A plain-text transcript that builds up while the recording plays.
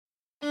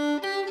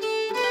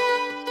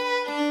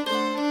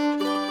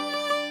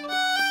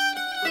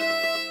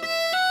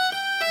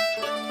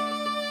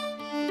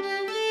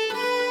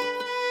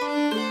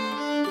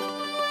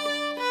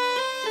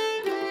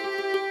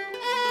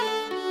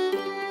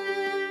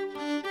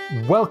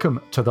Welcome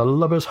to The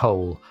Lubber's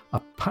Hole, a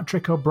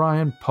Patrick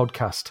O'Brian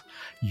podcast.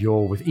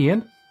 You're with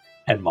Ian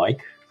and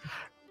Mike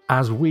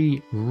as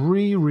we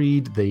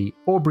reread the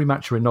Aubrey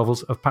Maturin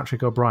novels of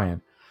Patrick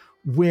O'Brian.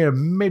 We're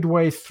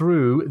midway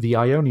through the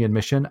Ionian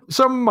Mission.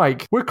 So,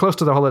 Mike, we're close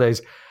to the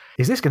holidays.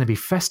 Is this going to be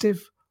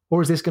festive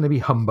or is this going to be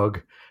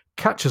humbug?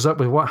 Catch us up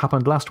with what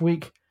happened last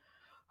week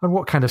and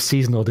what kind of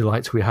seasonal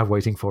delights we have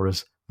waiting for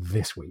us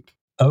this week.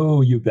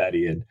 Oh, you bet,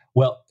 Ian.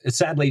 Well,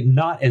 sadly,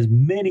 not as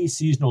many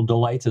seasonal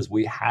delights as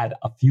we had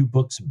a few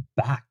books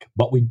back,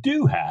 but we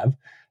do have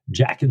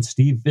Jack and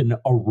Stephen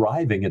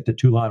arriving at the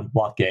Toulon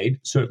blockade,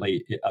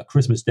 certainly a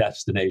Christmas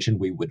destination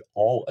we would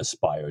all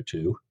aspire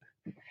to.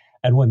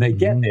 And when they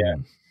get there,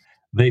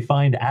 they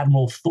find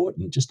Admiral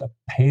Thornton just a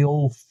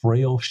pale,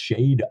 frail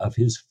shade of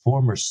his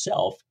former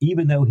self,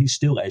 even though he's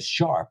still as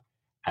sharp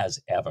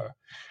as ever.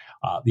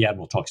 The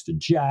Admiral talks to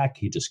Jack.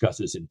 He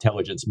discusses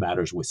intelligence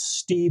matters with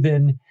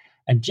Stephen.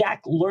 And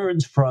Jack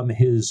learns from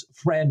his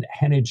friend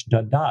Henage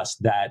Dundas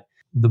that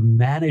the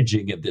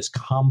managing of this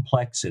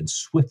complex and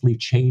swiftly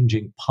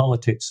changing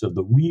politics of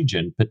the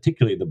region,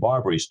 particularly the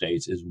Barbary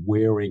states, is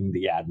wearing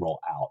the Admiral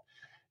out.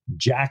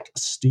 Jack,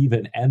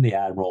 Stephen, and the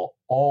Admiral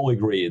all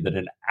agree that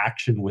an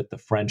action with the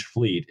French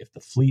fleet, if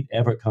the fleet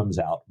ever comes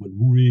out, would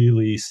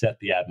really set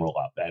the Admiral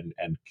up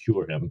and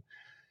cure him.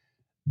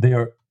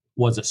 There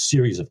was a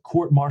series of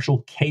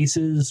court-martial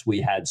cases. We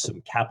had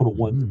some capital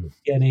ones at the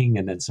beginning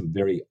and then some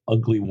very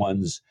ugly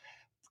ones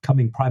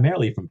coming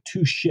primarily from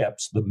two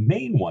ships, the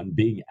main one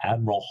being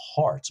Admiral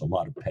Hart's, a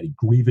lot of petty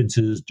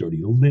grievances,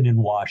 dirty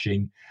linen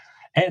washing.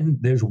 And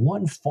there's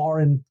one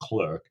foreign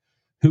clerk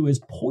who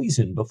is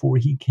poisoned before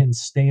he can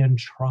stand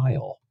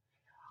trial.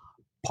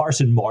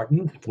 Parson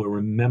Martin, if we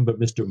remember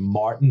Mr.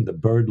 Martin, the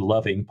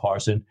bird-loving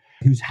parson,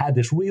 who's had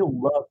this real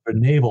love for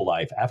naval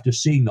life after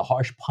seeing the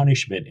harsh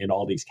punishment in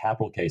all these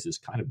capital cases,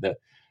 kind of the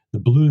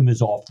bloom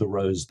is off the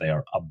rose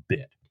there a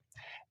bit.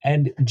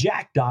 And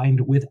Jack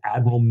dined with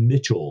Admiral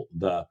Mitchell,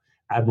 the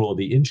admiral of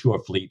the inshore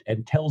fleet,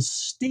 and tells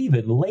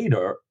Stephen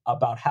later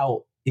about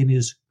how in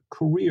his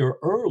career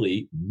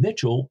early,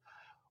 Mitchell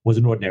was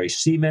an ordinary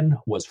seaman,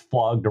 was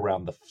flogged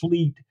around the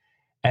fleet,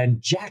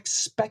 and Jack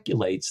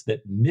speculates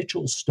that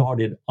Mitchell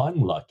started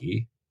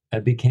unlucky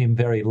and became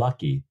very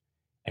lucky.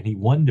 And he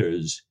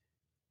wonders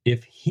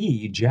if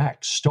he,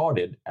 Jack,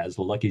 started as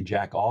Lucky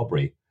Jack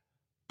Aubrey,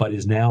 but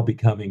is now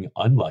becoming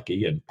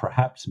unlucky and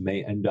perhaps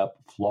may end up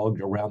flogged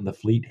around the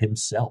fleet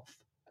himself.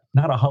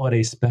 Not a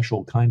holiday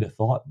special kind of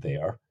thought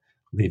there,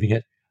 leaving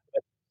it.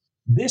 But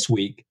this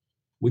week,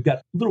 we've got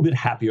a little bit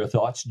happier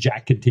thoughts.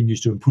 Jack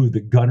continues to improve the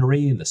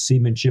gunnery and the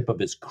seamanship of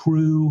his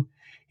crew.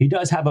 He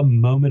does have a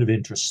moment of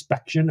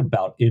introspection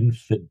about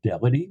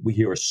infidelity. We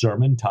hear a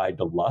sermon tied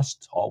to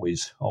lust,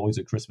 always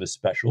a Christmas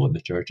special in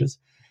the churches.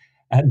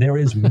 And there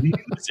is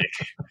music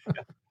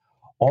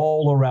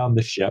all around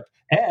the ship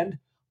and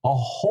a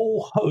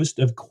whole host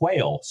of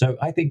quail. So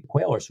I think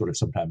quail are sort of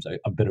sometimes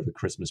a bit of a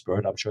Christmas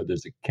bird. I'm sure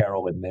there's a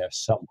carol in there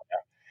somewhere.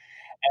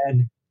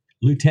 And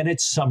Lieutenant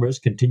Summers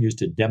continues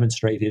to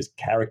demonstrate his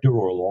character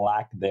or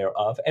lack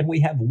thereof. And we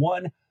have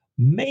one,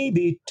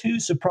 maybe two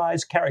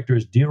surprise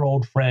characters, dear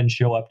old friends,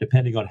 show up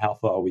depending on how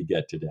far we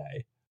get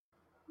today.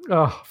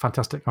 Oh,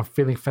 fantastic. I'm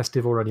feeling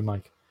festive already,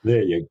 Mike.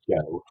 There you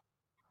go.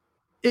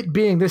 It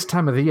being this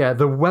time of the year,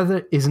 the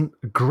weather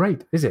isn't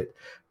great, is it?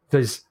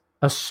 There's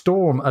a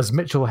storm as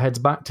Mitchell heads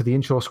back to the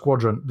inshore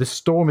squadron. This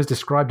storm is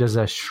described as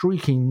a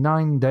shrieking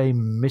 9-day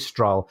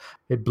mistral.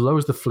 It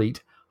blows the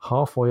fleet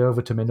halfway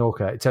over to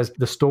Minorca. It says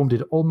the storm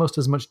did almost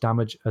as much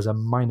damage as a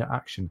minor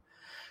action.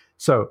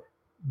 So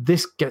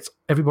this gets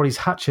everybody's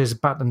hatches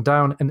battened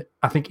down, and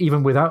I think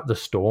even without the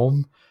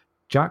storm,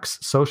 Jack's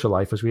social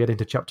life as we head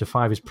into Chapter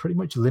 5 is pretty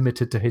much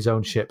limited to his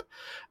own ship.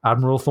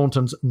 Admiral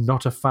Thornton's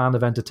not a fan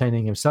of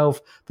entertaining himself,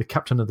 the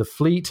captain of the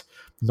fleet,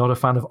 not a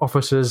fan of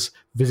officers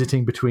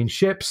visiting between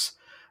ships,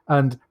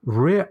 and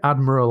Rear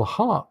Admiral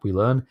Hart, we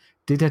learn,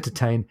 did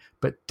entertain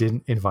but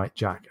didn't invite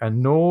Jack,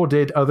 and nor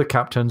did other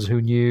captains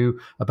who knew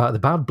about the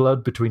bad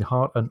blood between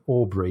Hart and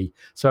Aubrey.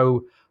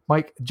 So,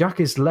 Mike, Jack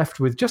is left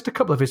with just a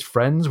couple of his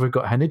friends. We've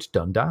got Henage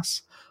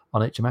Dundas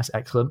on HMS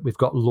Excellent. We've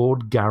got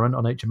Lord Garron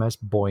on HMS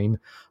Boyne,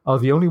 are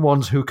the only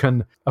ones who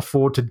can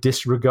afford to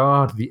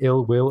disregard the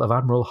ill will of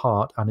Admiral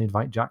Hart and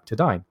invite Jack to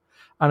dine.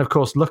 And of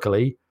course,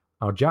 luckily,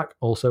 our Jack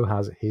also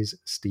has his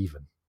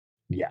Stephen.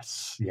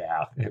 Yes,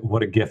 yeah.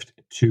 What a gift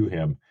to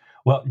him.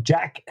 Well,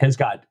 Jack has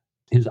got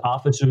his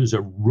officers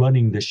are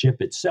running the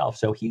ship itself,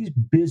 so he's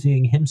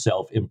busying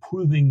himself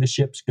improving the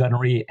ship's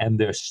gunnery and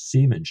their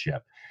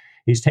seamanship.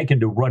 He's taken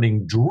to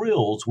running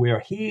drills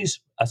where he's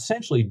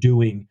essentially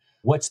doing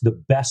what's the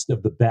best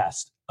of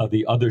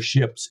the other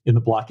ships in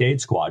the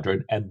blockade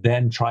squadron, and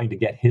then trying to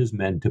get his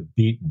men to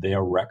beat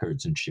their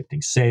records and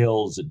shifting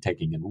sails and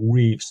taking in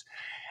reefs.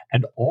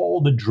 And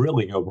all the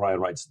drilling,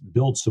 O'Brian writes,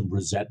 builds some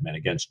resentment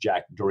against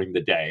Jack during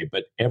the day.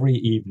 But every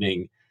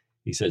evening,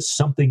 he says,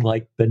 something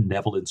like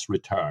benevolence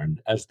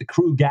returned as the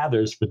crew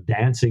gathers for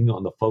dancing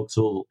on the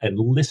forecastle and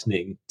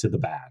listening to the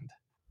band.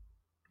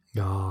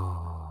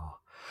 Oh,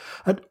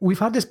 And we've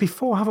had this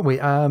before, haven't we?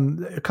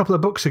 A couple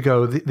of books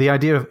ago, the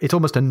idea of it's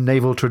almost a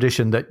naval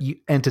tradition that you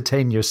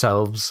entertain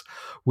yourselves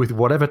with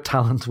whatever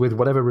talent, with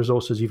whatever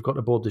resources you've got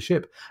aboard the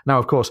ship. Now,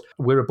 of course,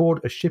 we're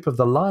aboard a ship of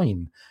the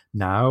line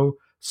now,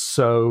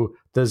 so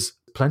there's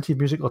plenty of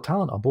musical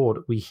talent on board.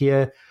 We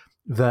hear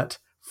that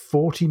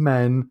 40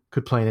 men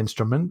could play an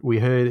instrument. We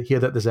hear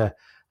that there's a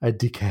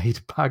decayed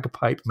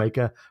bagpipe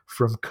maker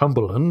from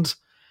Cumberland,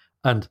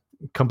 and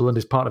Cumberland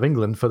is part of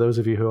England, for those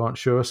of you who aren't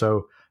sure,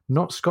 so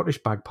not Scottish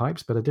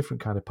bagpipes, but a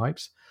different kind of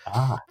pipes.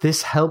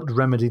 This helped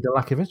remedy the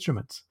lack of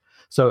instruments.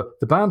 So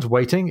the band's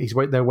waiting.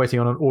 They're waiting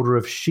on an order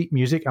of sheet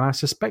music, and I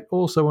suspect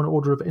also an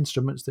order of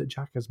instruments that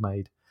Jack has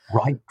made.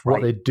 Right.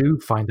 What they do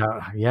find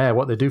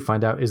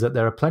out is that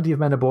there are plenty of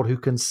men aboard who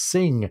can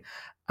sing.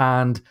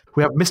 And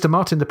we have Mr.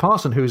 Martin the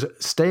parson, who's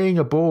staying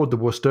aboard the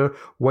Worcester,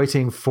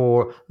 waiting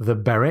for the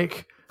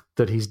Berwick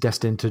that he's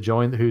destined to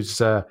join,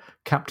 whose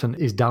captain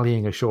is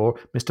dallying ashore.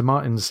 Mr.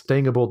 Martin's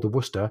staying aboard the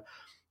Worcester,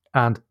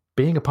 and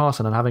being a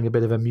parson and having a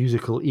bit of a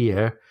musical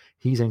ear,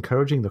 he's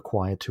encouraging the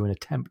choir to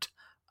attempt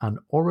an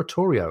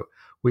oratorio.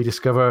 We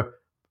discover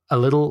a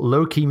little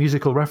low-key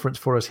musical reference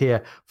for us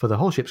here for the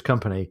whole ship's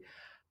company.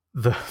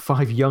 The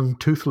 5 young,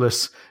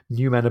 toothless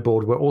new men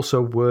aboard were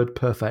also word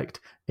perfect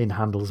in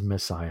Handel's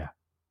Messiah.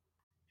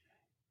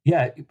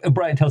 Yeah,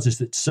 O'Brien tells us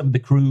that some of the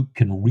crew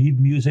can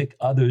read music,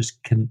 others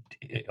can,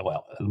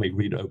 well, let me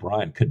read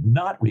O'Brien, could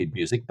not read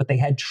music, but they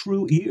had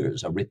true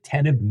ears, a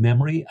retentive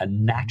memory, a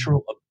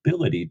natural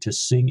ability to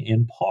sing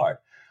in part,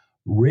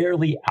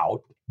 rarely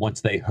out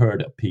once they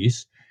heard a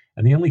piece.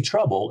 And the only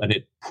trouble, and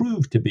it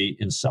proved to be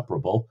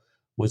insuperable,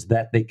 was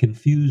that they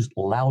confused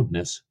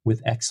loudness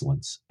with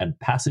excellence, and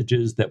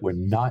passages that were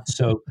not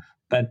so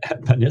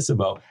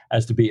pianissimo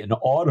as to be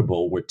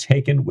inaudible were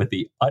taken with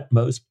the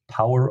utmost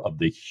power of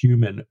the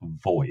human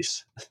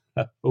voice.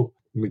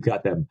 We've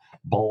got them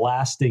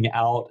blasting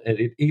out,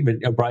 and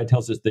even O'Brien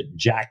tells us that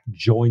Jack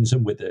joins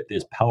him with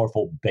this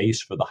powerful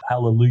bass for the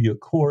Hallelujah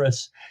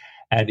chorus,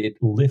 and it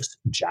lifts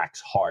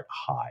Jack's heart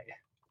high.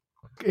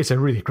 It's a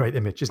really great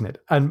image, isn't it?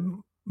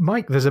 And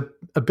Mike, there's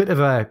a bit of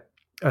a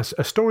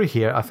story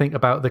here, I think,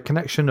 about the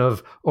connection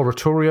of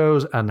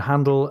oratorios and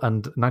Handel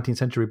and 19th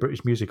century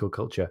British musical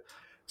culture.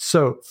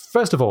 So,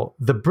 first of all,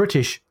 the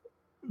British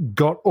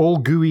got all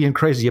gooey and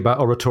crazy about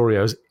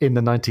oratorios in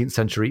the 19th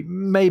century,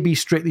 maybe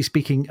strictly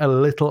speaking a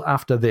little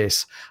after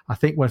this. I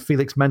think when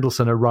Felix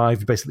Mendelssohn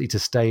arrived basically to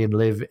stay and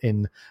live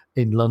in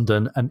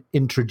London and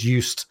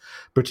introduced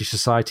British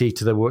society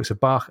to the works of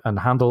Bach and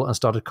Handel and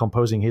started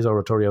composing his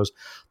oratorios,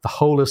 the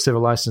whole of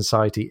civilized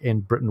society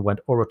in Britain went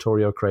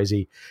oratorio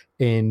crazy.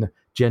 In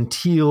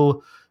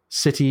genteel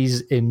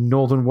cities, in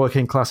northern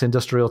working class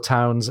industrial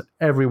towns,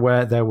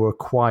 everywhere there were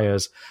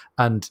choirs.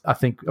 And I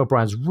think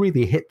O'Brien's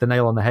really hit the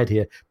nail on the head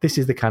here. This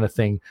is the kind of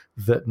thing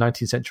that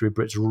 19th century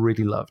Brits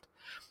really loved.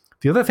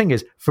 The other thing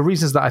is, for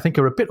reasons that I think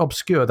are a bit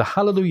obscure, the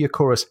Hallelujah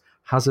chorus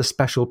has a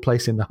special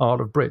place in the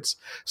heart of Brits.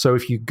 So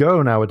if you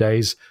go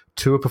nowadays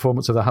to a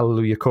performance of the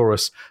Hallelujah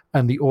chorus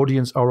and the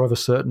audience are of a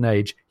certain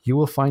age, you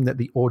will find that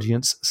the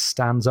audience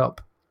stands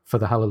up for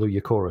the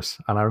Hallelujah chorus.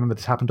 And I remember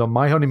this happened on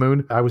my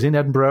honeymoon. I was in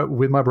Edinburgh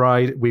with my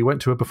bride. We went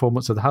to a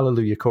performance of the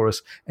Hallelujah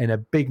chorus in a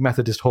big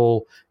Methodist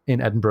hall in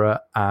Edinburgh,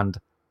 and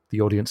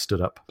the audience stood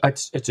up.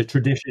 It's a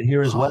tradition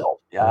here as well.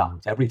 Yeah,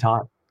 every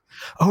time.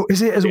 Oh,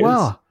 is it as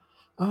well?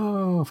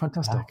 Oh,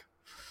 fantastic. Wow.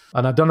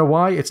 And I don't know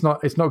why it's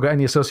not got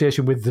any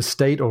association with the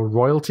state or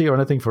royalty or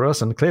anything for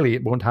us, and clearly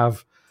it won't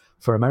have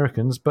for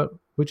Americans, but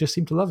we just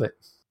seem to love it.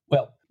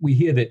 Well, we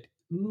hear that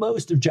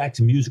most of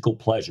Jack's musical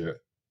pleasure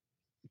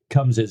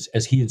comes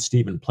as he and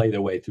Stephen play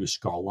their way through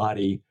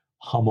Scarlatti,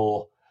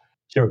 Hummel,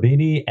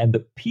 Cherubini, and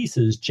the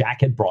pieces Jack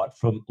had brought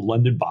from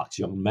London Bach's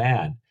Young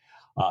Man.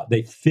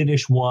 They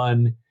finish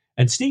one,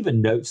 and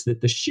Stephen notes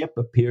that the ship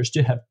appears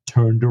to have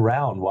turned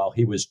around while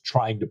he was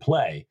trying to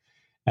play.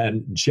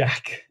 And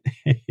Jack,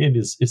 in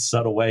his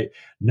subtle way,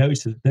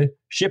 knows that the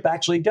ship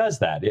actually does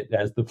that,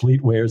 as the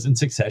fleet wears in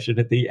succession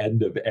at the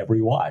end of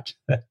every watch.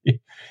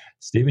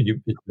 Stephen,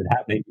 it's been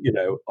happening,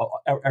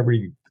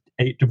 every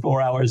 8 to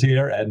 4 hours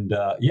here, and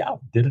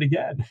did it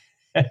again.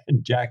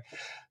 And Jack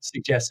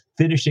suggests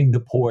finishing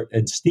the port,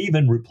 and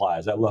Stephen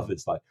replies, I love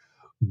this line,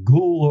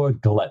 "Ghoul or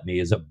gluttony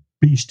is a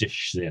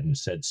beastish sin,"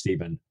 said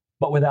Stephen,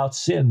 "but without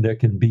sin there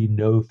can be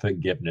no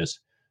forgiveness.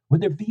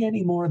 Would there be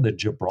any more of the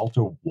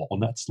Gibraltar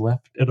walnuts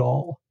left at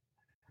all?"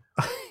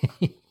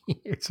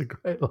 It's a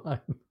great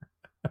line.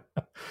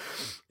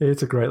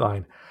 It's a great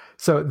line.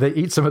 So they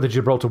eat some of the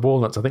Gibraltar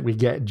walnuts. I think we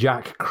get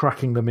Jack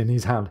cracking them in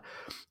his hand.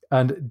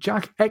 And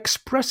Jack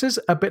expresses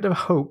a bit of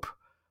hope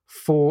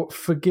for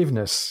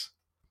forgiveness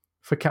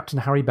for Captain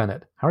Harry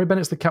Bennett. Harry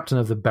Bennett's the captain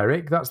of the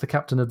Berwick. That's the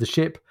captain of the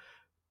ship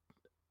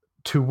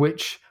to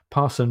which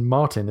Parson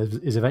Martin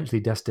is eventually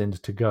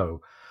destined to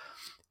go.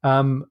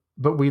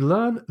 But we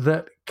learn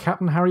that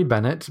Captain Harry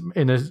Bennett,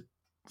 in a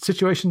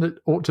situation that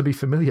ought to be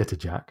familiar to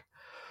Jack,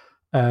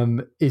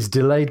 is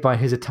delayed by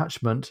his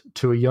attachment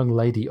to a young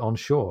lady on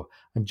shore.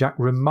 And Jack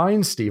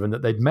reminds Stephen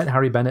that they'd met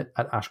Harry Bennett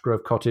at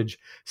Ashgrove Cottage.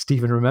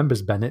 Stephen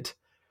remembers Bennett,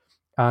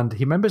 And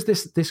he remembers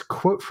this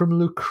quote from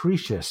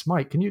Lucretius.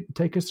 Mike, can you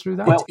take us through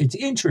that? Well, it's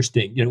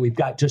interesting. We've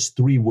got just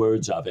 3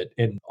 words of it.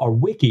 And our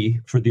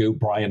wiki for the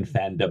O'Brien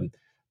fandom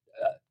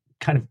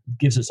kind of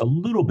gives us a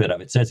little bit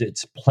of it. It says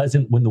it's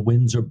pleasant when the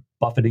winds are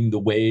buffeting the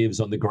waves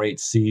on the great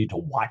sea to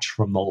watch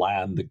from the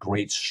land the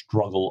great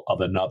struggle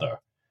of another.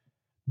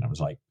 And I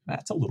was like,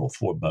 that's a little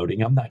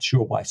foreboding. I'm not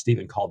sure why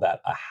Stephen called that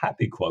a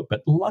happy quote,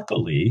 but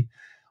luckily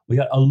we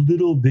got a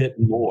little bit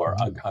more.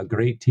 A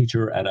great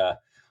teacher at a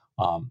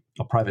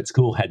private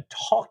school had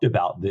talked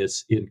about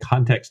this in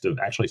context of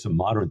actually some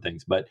modern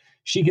things, but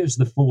she gives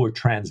the fuller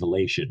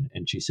translation.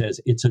 And she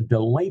says, it's a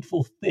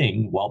delightful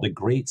thing while the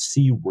great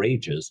sea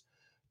rages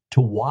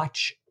to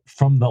watch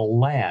from the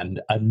land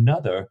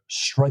another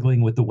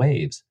struggling with the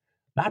waves,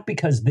 not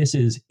because this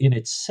is in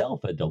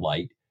itself a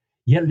delight,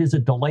 yet it is a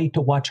delight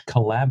to watch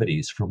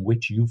calamities from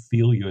which you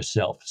feel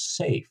yourself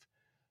safe,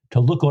 to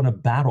look on a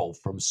battle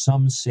from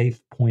some safe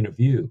point of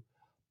view.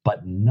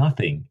 But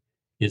nothing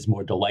is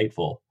more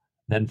delightful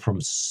than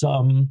from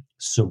some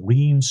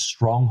serene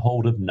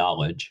stronghold of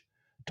knowledge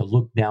to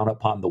look down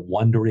upon the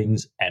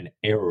wanderings and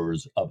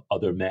errors of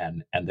other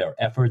men and their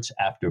efforts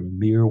after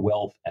mere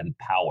wealth and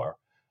power,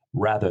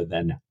 rather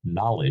than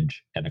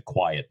knowledge and a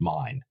quiet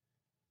mind.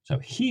 So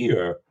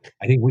here,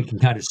 I think we can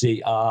kind of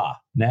see,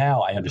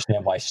 now I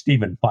understand why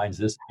Stephen finds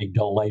this a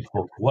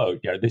delightful quote.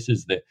 This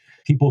is the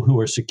people who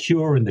are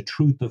secure in the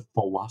truth of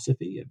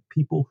philosophy and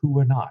people who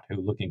are not, who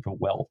are looking for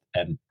wealth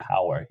and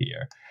power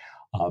here.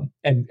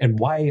 And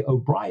why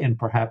O'Brien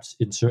perhaps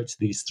inserts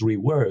these 3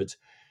 words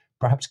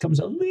perhaps comes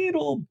a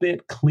little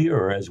bit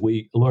clearer as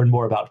we learn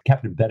more about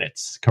Captain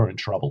Bennett's current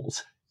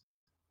troubles.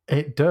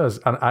 It does.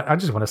 And I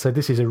just want to say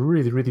this is a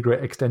really, really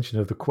great extension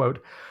of the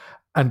quote.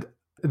 And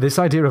this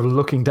idea of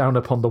looking down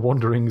upon the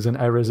wanderings and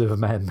errors of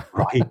men.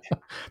 Right.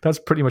 That's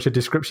pretty much a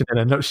description in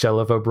a nutshell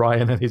of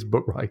O'Brien and his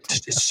book, right?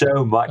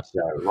 So much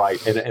so,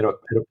 right. In a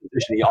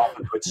position he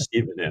often puts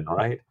Stephen in,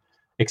 right?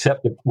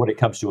 Except when it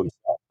comes to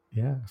himself.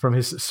 Yeah, from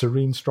his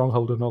serene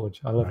stronghold of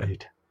knowledge. I love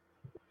it.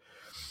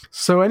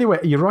 So anyway,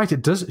 you're right.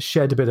 It does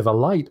shed a bit of a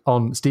light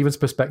on Stephen's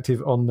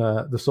perspective on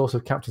the source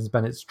of Captain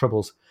Bennett's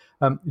troubles.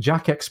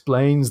 Jack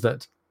explains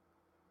that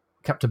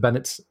Captain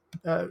Bennett's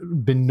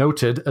been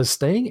noted as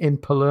staying in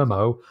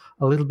Palermo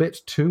a little bit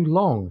too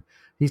long.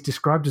 He's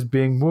described as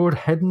being moored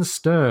head and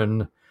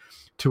stern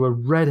to a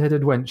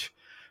red-headed wench.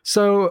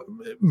 So,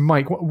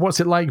 Mike, what's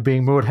it like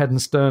being moored head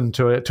and stern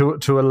to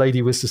a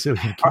lady with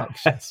Sicilian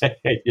connections?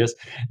 Yes,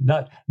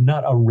 not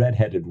a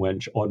red-headed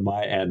wench on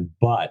my end,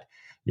 but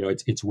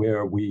it's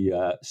where we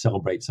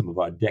celebrate some of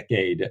our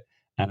decade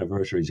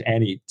anniversaries.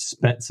 Annie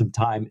spent some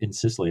time in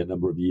Sicily, a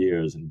number of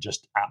years, and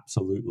just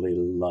absolutely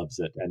loves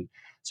it. And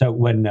so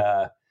when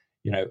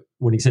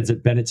he says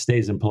that Bennett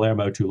stays in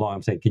Palermo too long,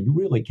 I'm saying,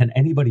 can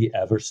anybody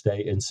ever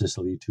stay in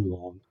Sicily too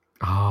long?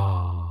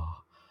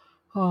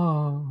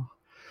 Oh.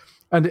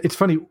 And it's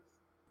funny,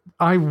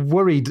 I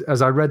worried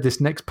as I read this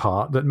next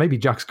part that maybe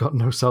Jack's got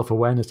no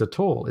self-awareness at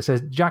all. It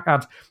says, Jack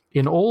adds,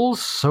 in all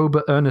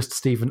sober earnest,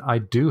 Stephen, I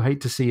do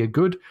hate to see a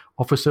good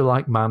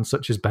officer-like man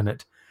such as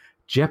Bennett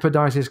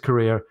jeopardize his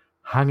career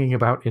hanging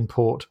about in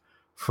port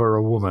for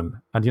a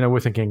woman. And, we're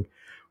thinking,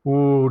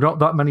 not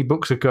that many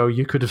books ago,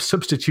 you could have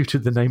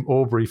substituted the name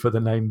Aubrey for the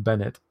name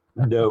Bennett.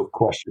 No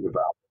question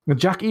about it. And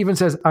Jack even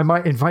says, I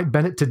might invite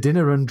Bennett to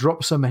dinner and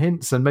drop some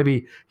hints, and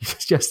maybe he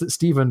suggests that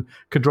Stephen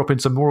could drop in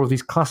some more of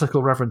these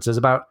classical references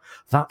about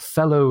that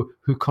fellow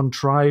who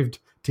contrived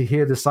to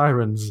hear the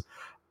sirens.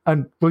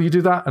 And will you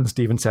do that? And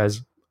Stephen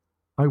says,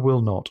 I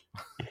will not.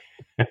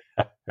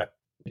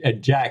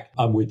 And Jack,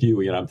 I'm with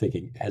you. I'm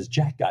thinking, has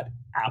Jack got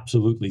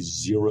absolutely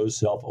zero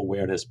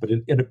self-awareness? But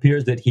it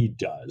appears that he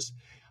does.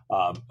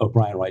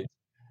 O'Brien writes,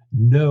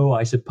 no,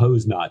 I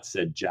suppose not,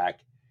 said Jack.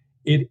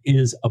 It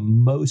is a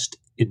most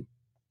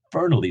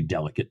infernally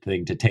delicate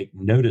thing to take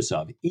notice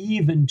of,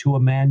 even to a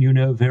man you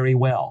know very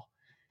well.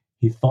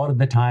 He thought of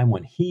the time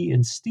when he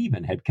and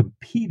Stephen had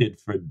competed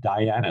for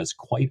Diana's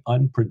quite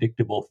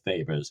unpredictable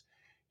favors.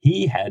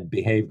 He had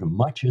behaved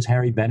much as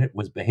Harry Bennett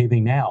was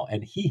behaving now,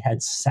 and he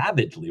had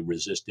savagely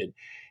resisted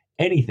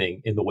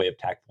anything in the way of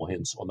tactful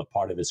hints on the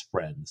part of his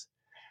friends.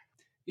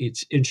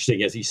 It's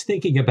interesting, as he's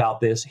thinking about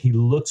this, he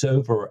looks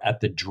over at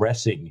the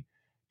dressing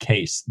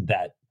case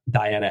that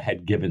Diana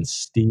had given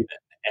Stephen,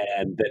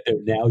 and that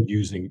they're now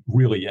using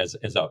really as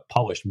a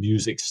polished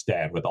music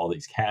stand with all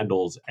these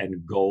candles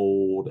and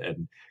gold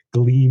and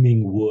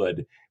gleaming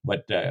wood,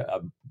 what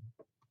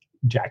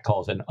Jack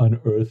calls an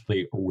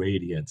unearthly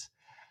radiance.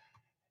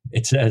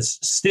 It says,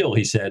 still,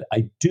 he said,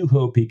 I do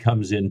hope he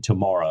comes in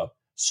tomorrow.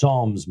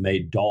 Psalms may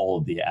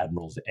dull the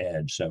admiral's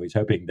edge. So he's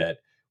hoping that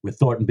with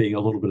Thornton being a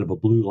little bit of a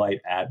blue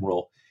light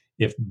admiral,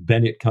 if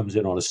Bennett comes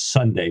in on a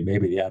Sunday,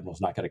 maybe the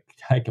admiral's not going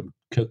to take him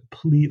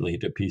completely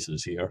to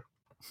pieces here.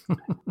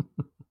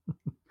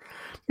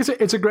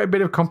 It's a great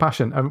bit of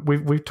compassion. And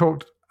we've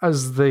talked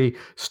as the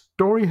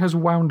story has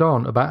wound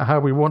on about how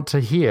we want to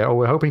hear, or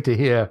we're hoping to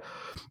hear,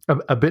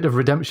 a bit of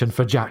redemption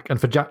for Jack, and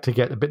for Jack to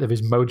get a bit of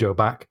his mojo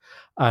back.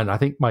 And I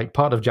think, Mike,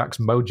 part of Jack's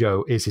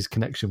mojo is his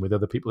connection with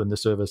other people in the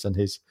service and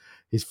his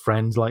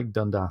friends like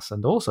Dundas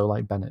and also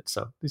like Bennett.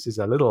 So this is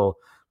a little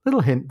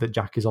hint that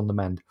Jack is on the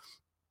mend.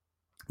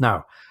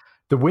 Now,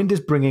 the wind is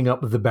bringing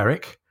up the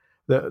Berwick.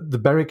 The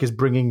Berwick is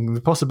bringing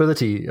the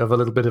possibility of a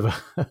little bit of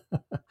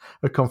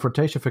a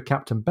confrontation for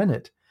Captain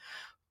Bennett.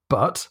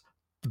 But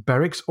the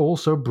Berwick's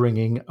also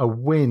bringing a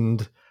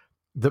wind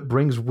that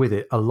brings with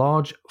it a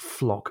large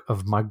flock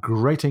of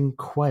migrating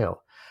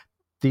quail.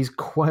 These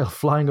quail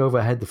flying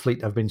overhead the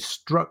fleet have been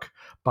struck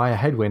by a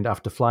headwind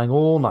after flying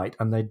all night,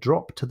 and they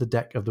drop to the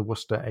deck of the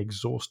Worcester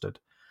exhausted.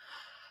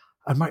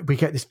 And we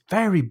get this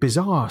very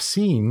bizarre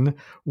scene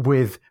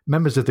with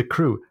members of the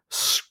crew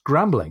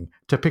scrambling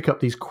to pick up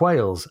these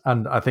quails.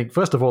 And I think,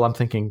 first of all, I'm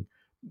thinking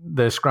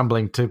they're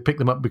scrambling to pick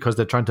them up because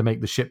they're trying to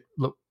make the ship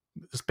look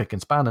spick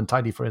and span and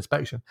tidy for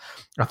inspection.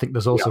 I think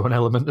there's also an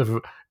element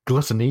of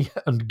gluttony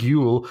and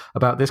gule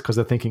about this because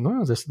they're thinking,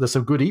 oh, there's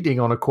some good eating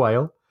on a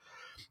quail.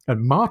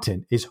 And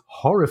Martin is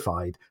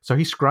horrified. So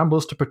he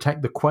scrambles to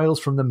protect the quails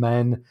from the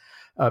men,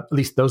 at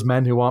least those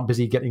men who aren't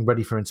busy getting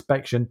ready for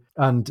inspection.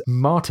 And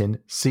Martin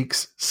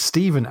seeks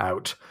Stephen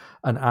out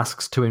and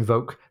asks to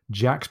invoke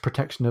Jack's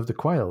protection of the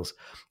quails.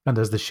 And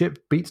as the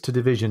ship beats to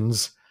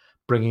divisions,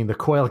 bringing the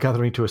quail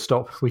gathering to a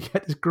stop, we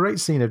get this great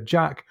scene of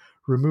Jack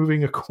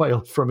removing a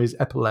quail from his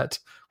epaulette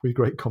with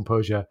great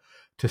composure.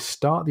 To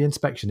start the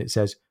inspection, it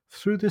says,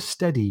 through the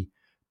steady,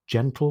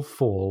 gentle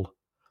fall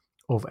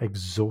of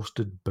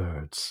exhausted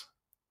birds.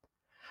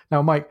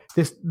 Now, Mike,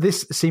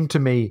 this seemed to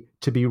me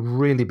to be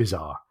really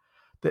bizarre.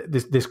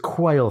 This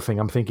quail thing,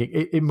 I'm thinking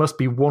it must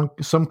be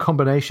some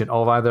combination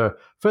of either,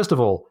 first of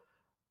all,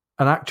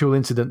 an actual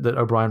incident that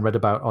O'Brien read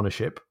about on a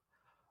ship,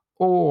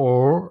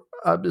 or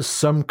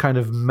some kind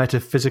of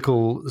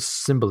metaphysical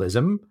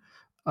symbolism,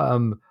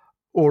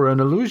 or an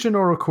allusion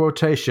or a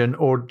quotation,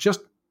 or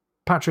just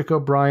Patrick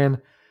O'Brien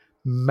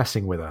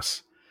messing with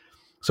us.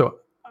 So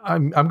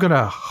I'm going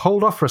to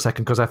hold off for a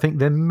second because I think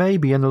there may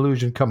be an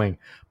allusion coming,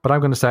 but I'm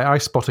going to say I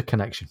spot a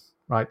connection,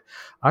 right?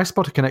 I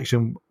spot a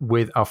connection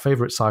with our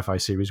favorite sci-fi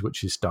series,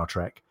 which is Star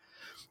Trek.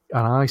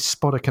 And I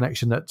spot a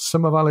connection that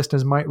some of our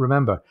listeners might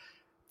remember.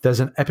 There's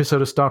an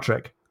episode of Star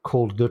Trek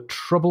called The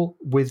Trouble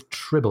with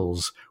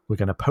Tribbles. We're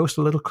going to post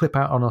a little clip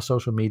out on our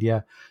social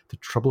media. The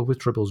Trouble with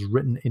Tribbles,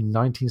 written in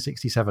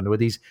 1967, with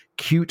these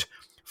cute,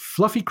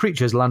 fluffy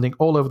creatures landing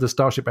all over the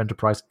Starship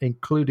Enterprise,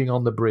 including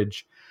on the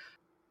bridge.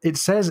 It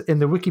says in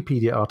the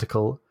Wikipedia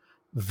article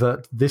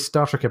that this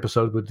Star Trek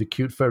episode with the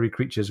cute furry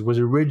creatures was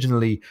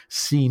originally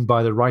seen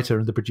by the writer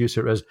and the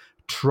producer as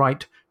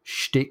trite,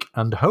 shtick,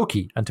 and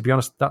hokey. And to be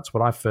honest, that's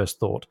what I first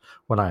thought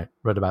when I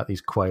read about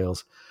these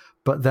quails.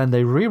 But then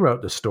they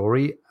rewrote the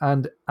story,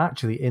 and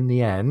actually, in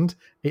the end,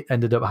 it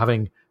ended up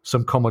having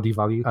some comedy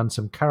value and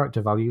some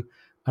character value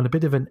and a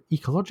bit of an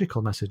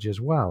ecological message as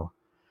well.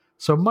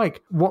 So,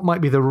 Mike, what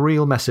might be the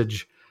real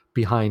message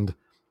behind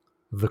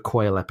the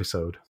quail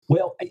episode?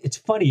 Well, it's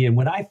funny. And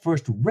when I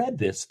first read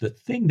this, the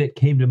thing that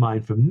came to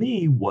mind for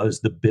me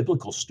was the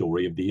biblical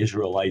story of the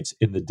Israelites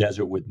in the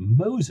desert with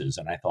Moses.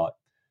 And I thought,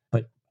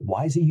 but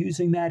why is he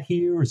using that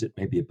here? Is it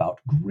maybe about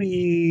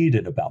greed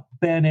and about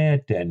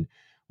Bennett and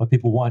what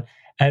people want?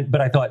 But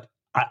I thought,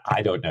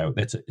 I don't know.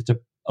 It's a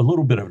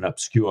little bit of an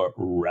obscure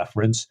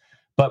reference,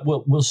 but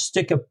we'll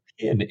stick a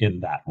pin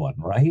in that one,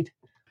 right?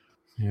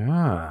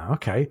 Yeah,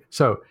 okay.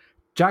 So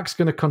Jack's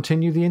going to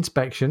continue the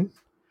inspection.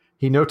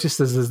 He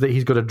notices that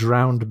he's got a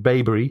drowned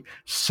baby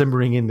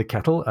simmering in the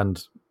kettle.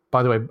 And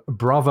by the way,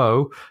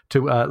 bravo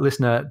to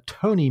listener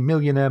Tony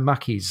Millionaire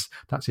Mackies,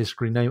 that's his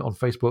screen name on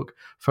Facebook,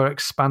 for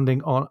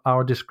expanding on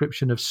our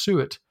description of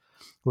suet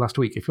last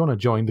week. If you want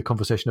to join the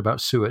conversation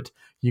about suet,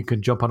 you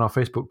can jump on our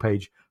Facebook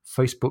page,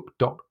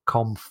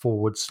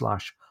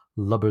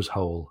 facebook.com/Lubber's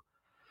Hole.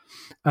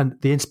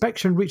 And the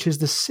inspection reaches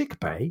the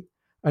sick bay,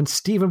 and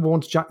Stephen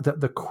warns Jack that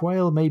the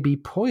quail may be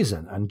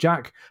poison. And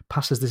Jack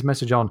passes this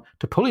message on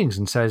to Pullings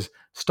and says,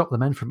 stop the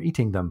men from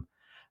eating them.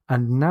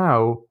 And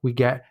now we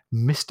get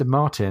Mr.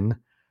 Martin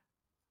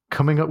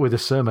coming up with a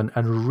sermon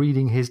and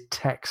reading his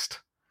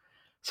text.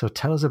 So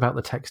tell us about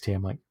the text here,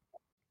 Mike.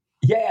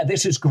 Yeah,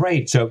 this is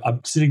great. So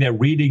I'm sitting there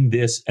reading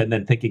this and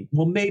then thinking,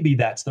 well, maybe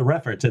that's the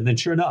reference. And then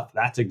sure enough,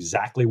 that's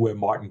exactly where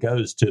Martin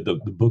goes to the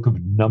book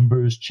of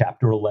Numbers,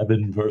 chapter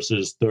 11,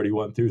 verses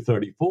 31 through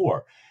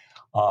 34.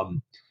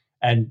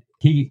 And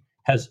he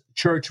has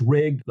church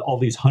rigged. All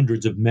these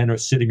hundreds of men are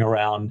sitting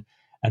around,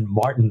 and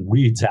Martin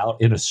reads out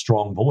in a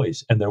strong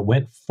voice. And there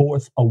went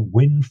forth a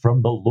wind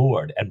from the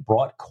Lord and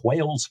brought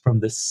quails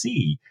from the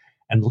sea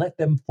and let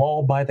them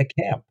fall by the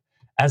camp,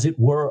 as it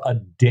were a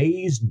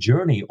day's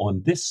journey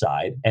on this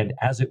side, and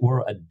as it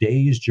were a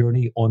day's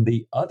journey on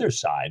the other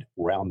side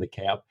round the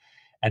camp,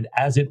 and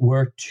as it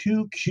were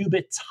 2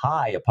 cubits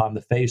high upon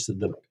the face of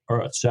the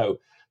earth. So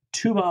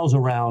 2 miles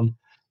around,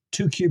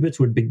 2 cubits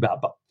would be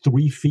about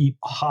 3 feet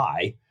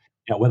high.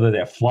 You know, whether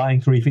they're flying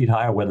 3 feet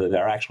high or whether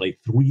they're actually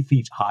 3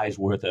 feet high's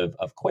worth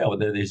of quail,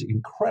 there's an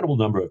incredible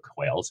number of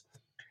quails.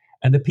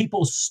 And the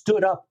people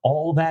stood up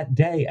all that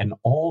day and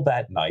all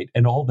that night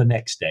and all the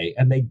next day,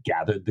 and they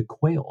gathered the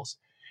quails.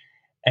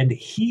 And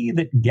he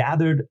that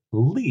gathered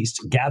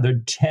least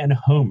gathered 10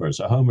 homers.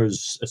 A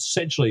homer's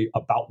essentially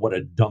about what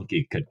a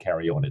donkey could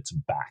carry on its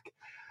back.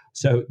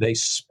 So they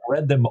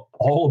spread them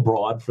all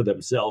abroad for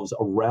themselves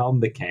around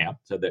the camp.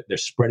 So that they're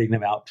spreading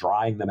them out,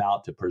 drying them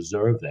out to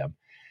preserve them.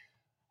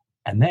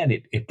 And then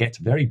it gets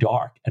very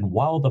dark. And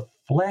while the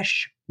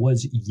flesh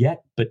was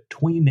yet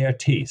between their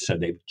teeth, so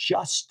they've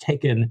just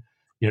taken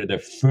their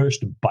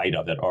first bite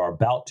of it, or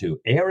about to,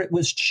 ere it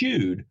was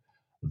chewed,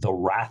 the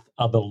wrath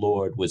of the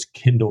Lord was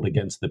kindled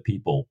against the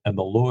people, and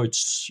the Lord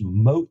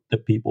smote the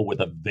people with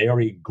a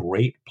very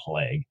great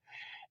plague.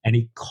 And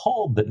he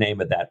called the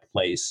name of that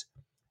place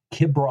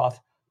Kibroth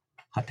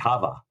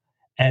Hatava.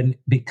 And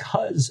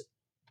because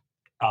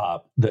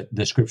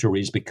the scripture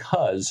reads,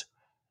 because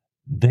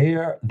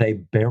there they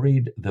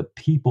buried the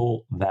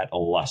people that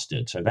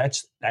lusted. So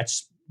that's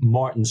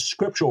Martin's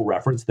scriptural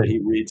reference that he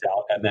reads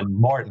out, and then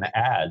Martin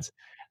adds.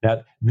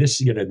 Now, this,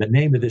 the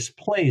name of this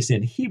place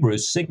in Hebrew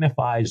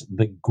signifies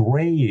the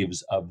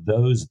graves of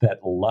those that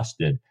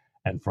lusted.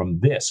 And from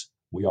this,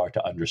 we are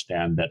to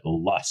understand that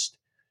lust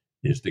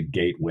is the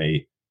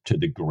gateway to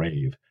the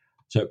grave.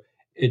 So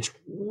it's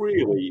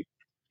really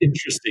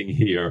interesting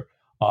here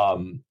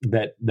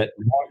that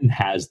Martin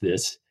has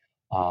this.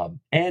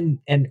 And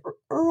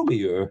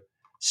earlier,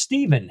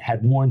 Stephen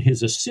had warned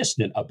his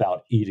assistant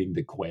about eating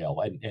the quail.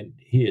 And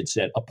he had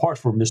said, apart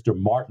from Mr.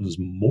 Martin's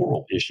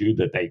moral issue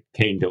that they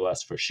came to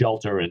us for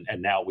shelter and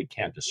now we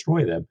can't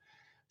destroy them,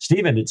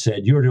 Stephen had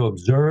said, you're to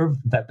observe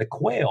that the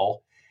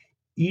quail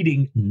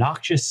eating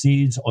noxious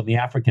seeds on the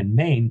African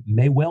main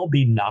may well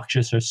be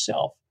noxious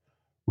herself.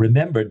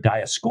 Remember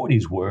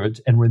Dioscordes'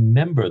 words and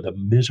remember the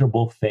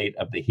miserable fate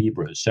of the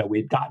Hebrews. So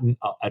we'd gotten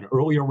an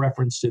earlier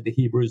reference to the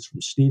Hebrews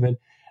from Stephen.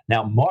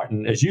 Now,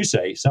 Martin, as you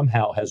say,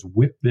 somehow has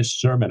whipped this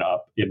sermon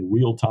up in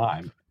real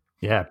time.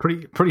 Yeah,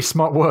 pretty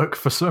smart work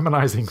for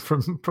sermonizing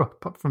from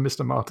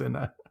Mr. Martin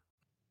there.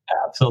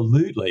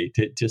 Absolutely,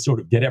 to sort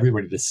of get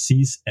everybody to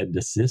cease and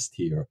desist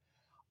here.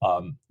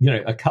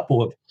 A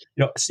couple of,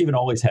 Stephen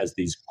always has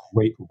these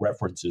great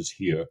references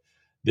here.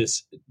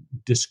 This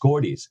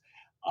Dioscordes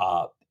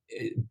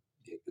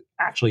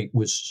actually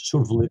was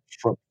sort of lived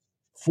from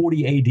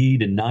 40 AD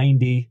to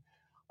 90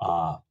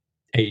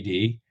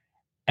 AD.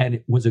 And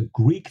it was a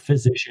Greek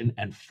physician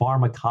and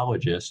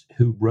pharmacologist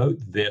who wrote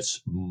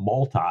this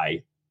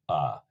multi-volume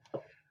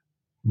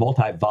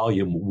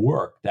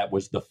work that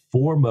was the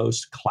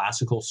foremost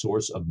classical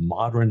source of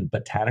modern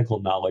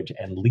botanical knowledge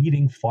and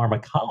leading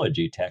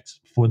pharmacology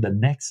texts for the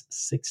next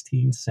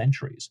 16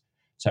 centuries.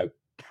 So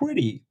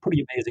pretty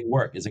amazing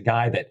work. Is a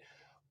guy that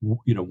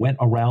went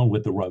around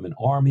with the Roman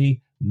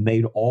army,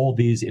 made all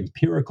these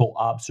empirical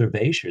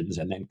observations,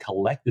 and then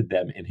collected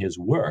them in his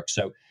work.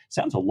 So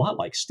sounds a lot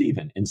like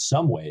Stephen in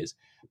some ways.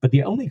 But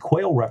the only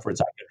quail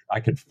reference I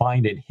could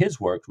find in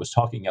his work was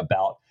talking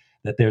about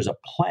that there's a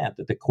plant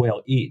that the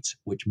quail eats,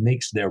 which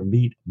makes their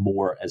meat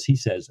more, as he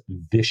says,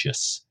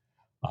 vicious.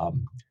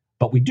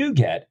 But we do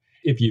get,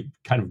 if you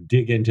kind of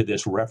dig into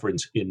this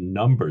reference in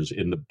Numbers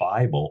in the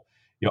Bible,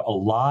 a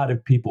lot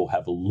of people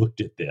have looked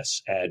at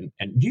this, and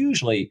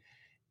usually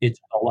it's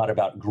a lot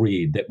about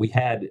greed. That we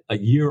had a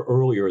year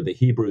earlier, the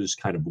Hebrews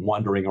kind of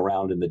wandering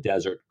around in the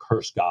desert,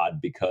 curse God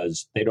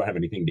because they don't have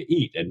anything to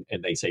eat. And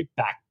they say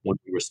back when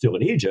we were still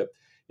in Egypt,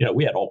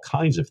 we had all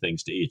kinds of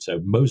things to eat. So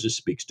Moses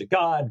speaks to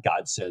God.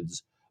 God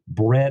sends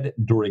bread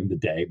during the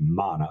day,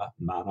 manna,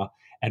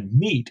 and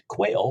meat,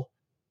 quail,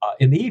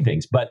 in the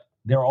evenings. But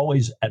they're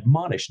always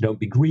admonished, don't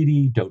be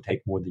greedy, don't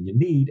take more than you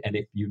need. And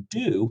if you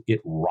do,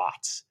 it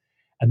rots.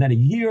 And then a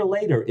year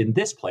later, in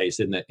this place,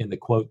 in the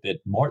quote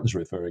that Martin's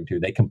referring to,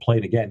 they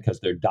complain again because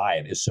their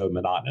diet is so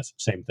monotonous.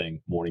 Same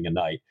thing, morning and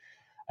night.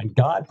 And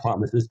God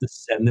promises to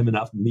send them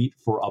enough meat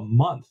for a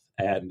month.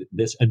 And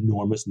this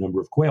enormous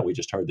number of quail, we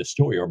just heard this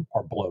story, are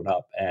blown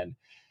up and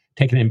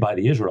taken in by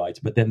the Israelites.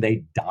 But then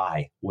they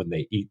die when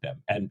they eat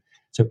them. And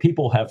so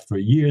people have for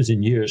years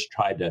and years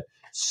tried to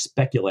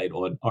speculate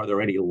on, are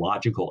there any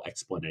logical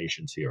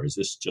explanations here? Is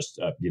this just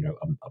a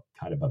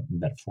kind of a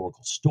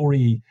metaphorical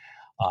story?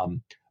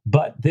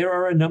 But there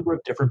are a number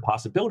of different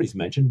possibilities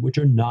mentioned, which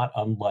are not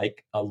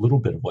unlike a little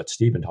bit of what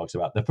Stephen talks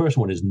about. The first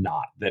one is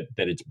not that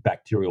it's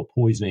bacterial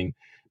poisoning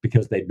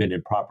because they've been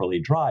improperly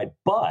dried.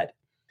 But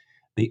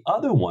the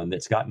other one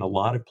that's gotten a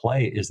lot of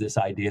play is this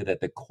idea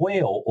that the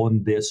quail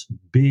on this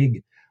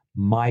big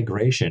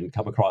migration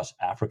come across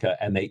Africa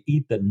and they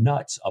eat the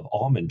nuts of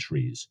almond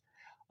trees.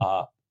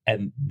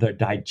 And their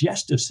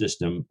digestive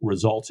system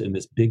results in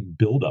this big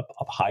buildup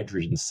of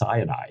hydrogen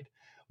cyanide,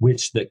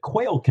 which the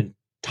quail can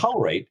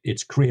tolerate.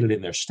 It's created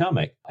in their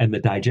stomach and the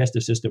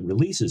digestive system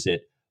releases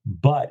it.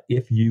 But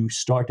if you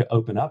start to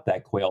open up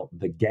that quail,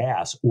 the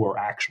gas or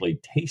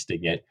actually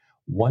tasting it,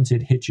 once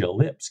it hits your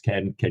lips,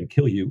 can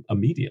kill you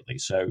immediately.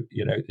 So,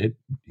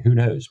 who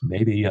knows?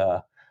 Maybe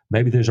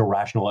there's a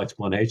rational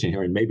explanation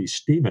here, and maybe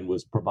Stephen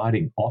was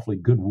providing awfully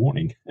good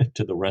warning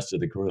to the rest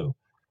of the crew.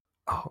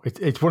 Oh,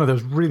 it's one of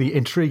those really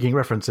intriguing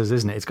references,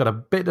 isn't it? It's got a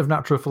bit of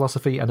natural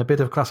philosophy and a bit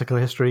of classical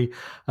history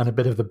and a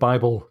bit of the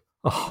Bible.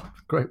 Oh,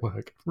 great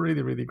work.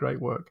 Really, really great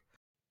work.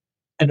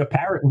 And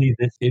apparently,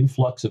 this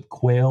influx of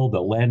quail,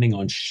 the landing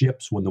on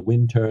ships when the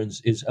wind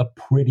turns, is a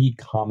pretty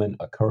common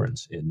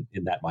occurrence in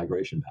that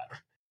migration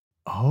pattern.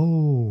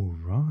 Oh,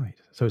 right.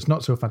 So it's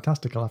not so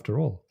fantastical after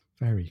all.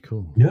 Very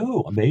cool.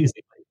 No,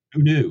 amazingly.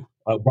 Who knew?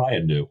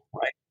 Brian knew,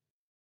 right?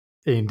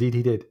 Indeed,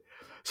 he did.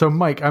 So,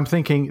 Mike, I'm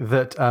thinking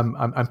that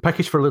I'm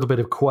peckish for a little bit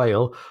of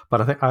quail,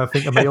 but I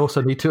think I may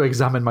also need to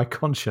examine my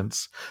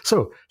conscience.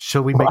 So,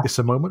 shall we make this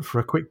a moment for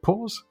a quick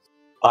pause?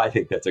 I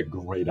think that's a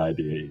great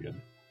idea,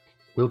 Ian.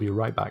 We'll be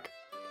right back.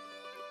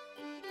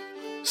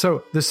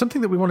 So, there's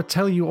something that we want to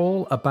tell you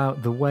all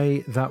about the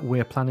way that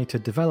we're planning to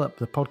develop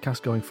the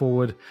podcast going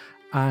forward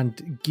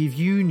and give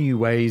you new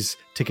ways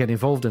to get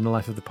involved in the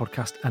life of the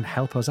podcast and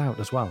help us out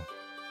as well.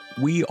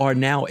 We are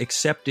now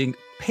accepting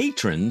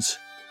patrons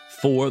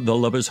for The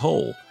Lover's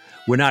Hole.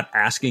 We're not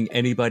asking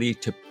anybody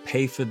to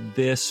pay for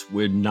this.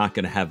 We're not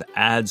going to have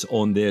ads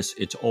on this.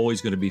 It's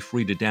always going to be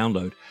free to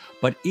download.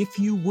 But if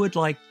you would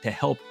like to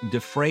help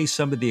defray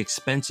some of the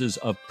expenses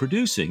of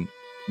producing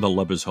The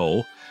Lover's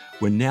Hole,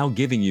 we're now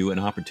giving you an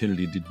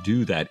opportunity to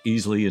do that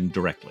easily and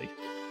directly.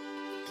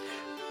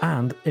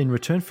 And in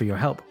return for your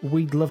help,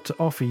 we'd love to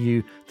offer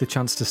you the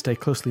chance to stay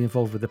closely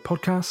involved with the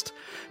podcast,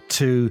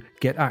 to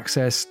get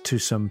access to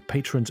some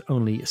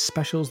patrons-only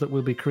specials that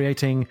we'll be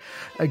creating,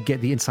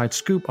 get the inside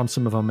scoop on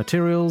some of our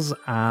materials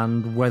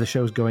and where the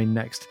show's going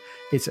next.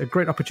 It's a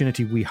great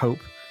opportunity, we hope,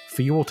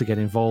 for you all to get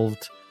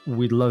involved.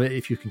 We'd love it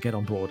if you can get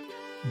on board.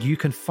 You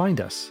can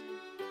find us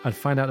and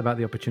find out about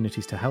the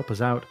opportunities to help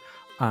us out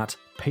at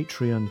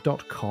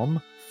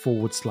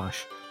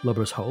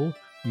patreon.com/lubbershole.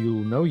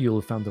 You'll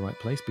have found the right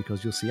place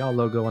because you'll see our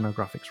logo and our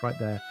graphics right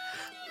there.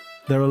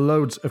 There are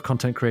loads of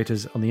content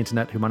creators on the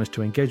internet who manage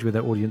to engage with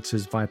their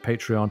audiences via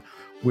Patreon.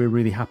 We're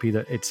really happy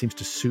that it seems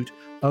to suit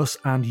us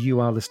and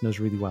you, our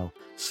listeners, really well.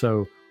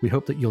 So we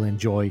hope that you'll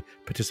enjoy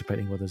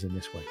participating with us in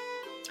this way.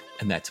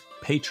 And that's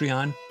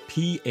Patreon,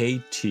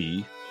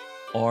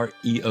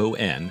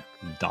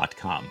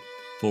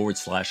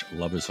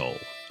 patreon.com/Lover's Hole.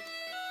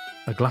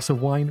 A glass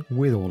of wine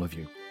with all of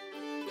you.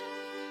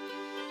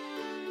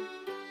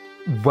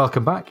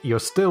 Welcome back. You're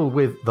still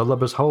with The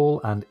Lover's Hole,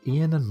 and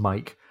Ian and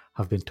Mike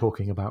have been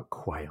talking about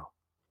quail.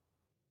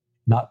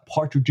 Not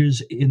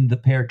partridges in the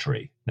pear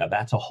tree. Now,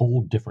 that's a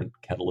whole different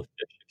kettle of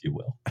fish, if you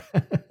will.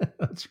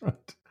 That's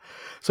right.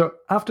 So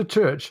after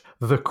church,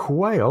 the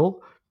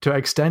quail, to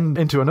extend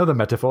into another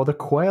metaphor, the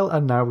quail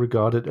are now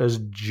regarded as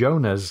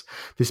Jonahs.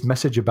 This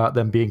message about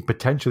them being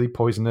potentially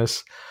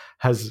poisonous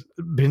has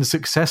been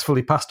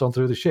successfully passed on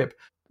through the ship.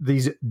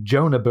 These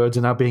Jonah birds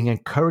are now being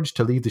encouraged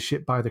to leave the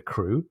ship by the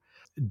crew.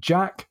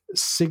 Jack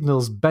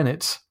signals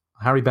Bennett,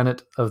 Harry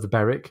Bennett of the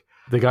Berwick,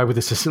 the guy with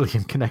the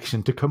Sicilian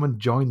connection, to come and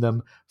join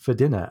them for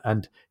dinner.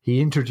 And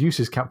he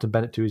introduces Captain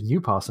Bennett to his new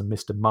parson,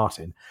 Mr.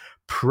 Martin,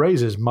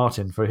 praises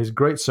Martin for his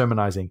great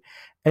sermonizing,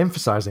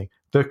 emphasizing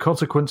the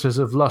consequences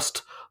of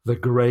lust, the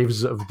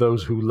graves of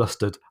those who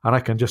lusted. And I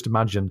can just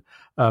imagine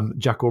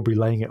Jack Aubrey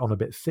laying it on a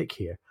bit thick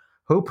here,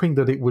 hoping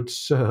that it would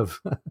serve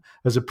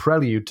as a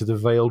prelude to the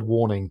veiled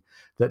warning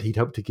that he'd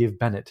hoped to give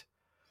Bennett.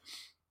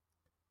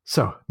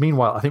 So,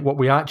 meanwhile, I think what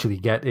we actually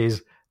get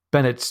is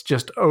Bennett's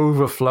just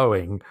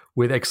overflowing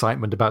with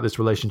excitement about this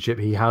relationship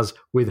he has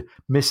with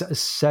Miss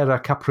Sarah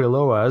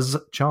Caprioloa's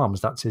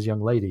charms. That's his young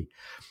lady.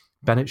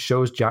 Bennett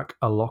shows Jack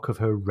a lock of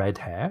her red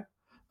hair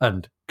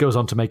and goes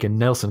on to make a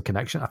Nelson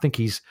connection. I think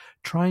he's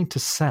trying to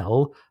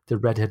sell the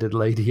red-headed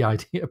lady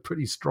idea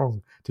pretty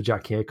strong to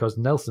Jack here because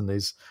Nelson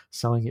is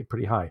selling it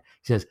pretty high.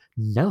 He says,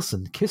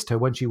 Nelson kissed her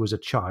when she was a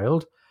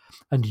child,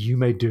 and you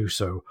may do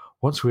so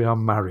once we are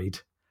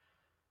married.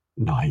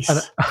 Nice.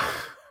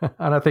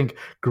 And I think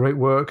great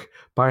work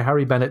by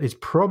Harry Bennett. It's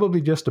probably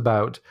just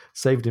about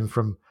saved him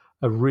from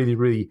a really,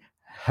 really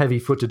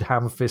heavy-footed,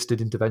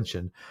 ham-fisted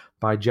intervention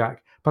by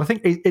Jack. But I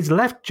think it's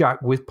left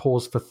Jack with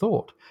pause for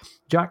thought.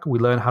 Jack, we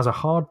learn, has a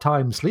hard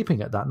time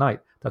sleeping at that night.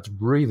 That's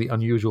really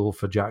unusual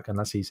for Jack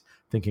unless he's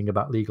thinking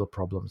about legal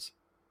problems.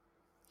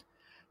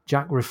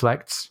 Jack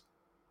reflects,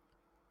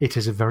 "It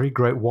is a very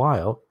great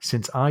while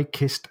since I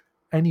kissed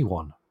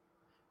anyone,"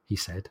 he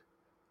said,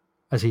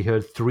 as he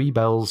heard 3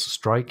 bells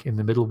strike in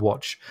the middle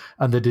watch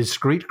and the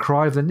discreet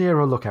cry of the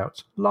nearer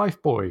lookouts, "Life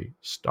buoy,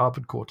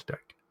 starboard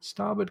quarterdeck,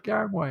 starboard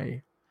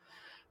gangway.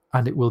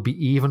 And it will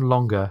be even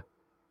longer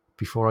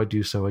before I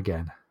do so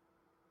again.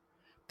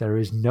 There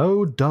is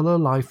no duller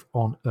life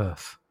on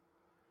earth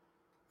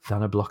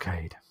than a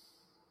blockade."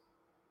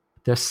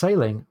 They're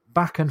sailing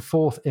back and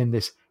forth in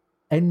this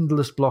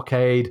endless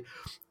blockade,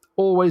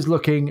 always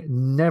looking,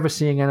 never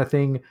seeing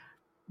anything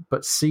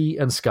but sea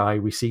and sky.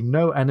 We see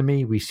no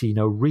enemy. We see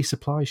no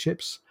resupply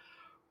ships.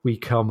 We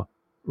come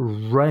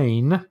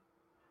rain,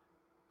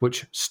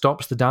 which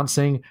stops the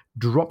dancing,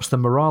 drops the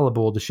morale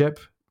aboard the ship.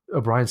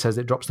 O'Brien says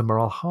it drops the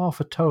morale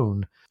half a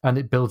tone, and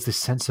it builds this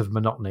sense of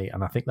monotony.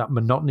 And I think that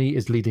monotony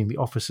is leading the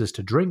officers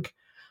to drink,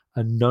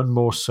 and none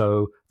more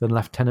so than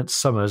Lieutenant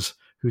Summers,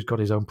 who's got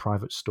his own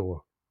private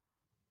store.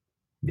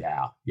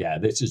 Yeah.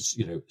 This is,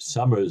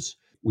 Summers.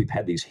 We've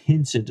had these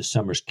hints into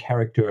Summers'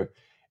 character,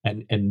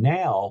 and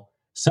now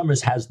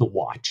Summers has the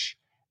watch.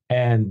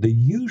 And the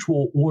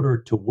usual order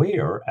to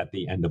wear at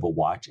the end of a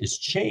watch is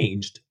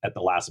changed at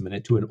the last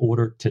minute to an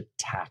order to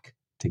tack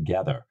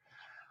together.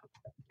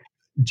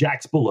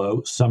 Jack's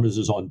below. Summers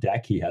is on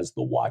deck. He has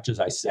the watch, as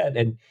I said.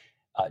 And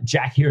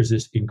Jack hears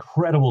this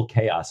incredible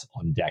chaos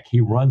on deck.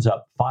 He runs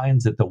up,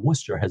 finds that the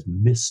Worcester has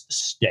missed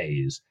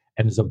stays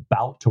and is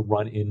about to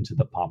run into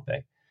the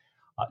Pompey.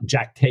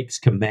 Jack takes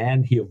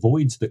command. He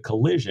avoids the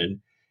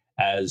collision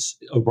as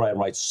O'Brien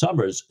writes,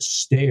 Summers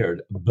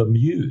stared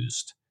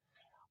bemused.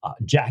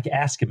 Jack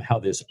asked him how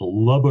this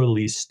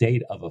lubberly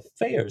state of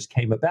affairs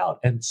came about,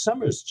 and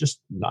Summers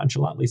just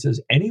nonchalantly says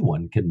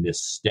anyone can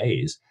miss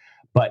stays,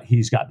 but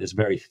he's got this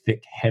very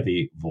thick,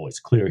 heavy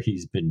voice. Clear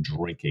he's been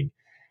drinking.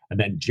 And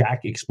then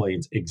Jack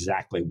explains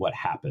exactly what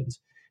happens.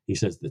 He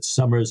says that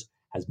Summers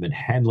has been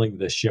handling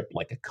the ship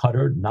like a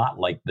cutter, not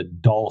like the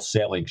dull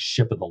sailing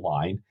ship of the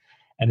line.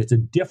 And it's a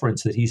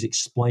difference that he's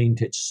explained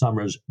to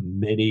Summers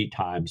many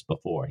times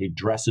before. He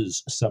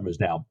dresses Summers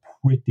now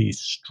pretty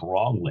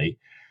strongly,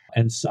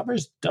 and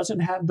Summers doesn't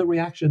have the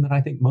reaction that I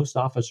think most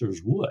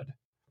officers would.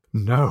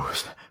 No,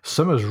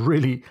 Summers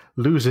really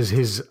loses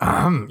his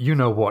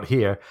you-know-what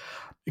here.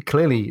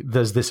 Clearly,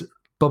 there's this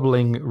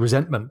bubbling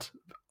resentment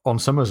on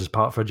Summers'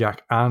 part for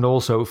Jack, and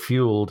also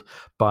fueled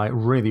by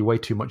really way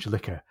too much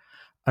liquor.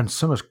 And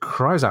Summers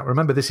cries out.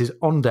 Remember, this is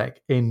on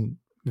deck in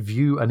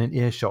view and in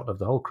earshot of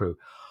the whole crew.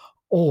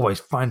 Always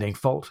finding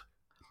fault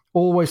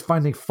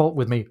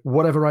with me.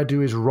 Whatever I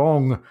do is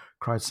wrong,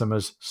 cried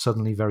Summers,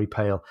 suddenly very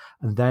pale,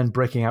 and then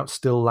breaking out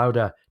still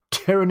louder.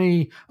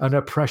 Tyranny and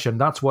oppression,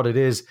 that's what it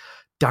is.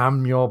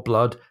 Damn your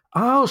blood.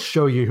 I'll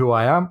show you who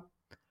I am.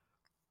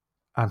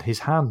 And his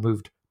hand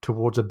moved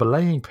towards a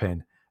belaying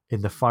pin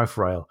in the fife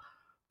rail,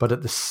 but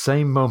at the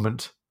same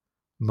moment,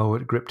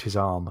 Mowat gripped his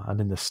arm, and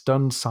in the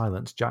stunned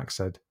silence, Jack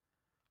said,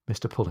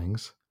 Mr.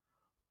 Pullings,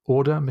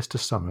 order Mr.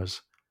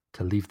 Summers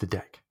to leave the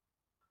deck.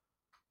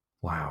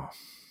 Wow.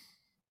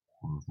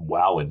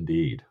 Wow,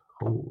 indeed.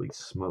 Holy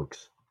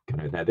smokes.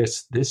 Now,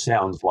 this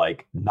sounds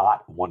like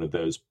not one of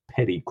those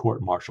petty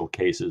court-martial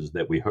cases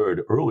that we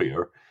heard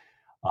earlier,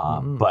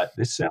 but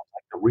this sounds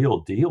like the real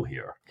deal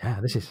here.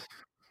 Yeah, this is...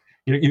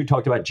 You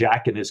talked about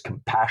Jack and his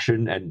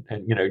compassion and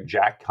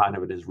Jack kind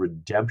of in his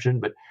redemption,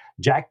 but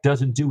Jack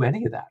doesn't do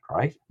any of that,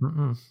 right?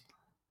 Mm-mm.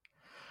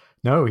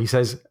 No, he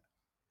says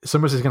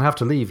Summers is going to have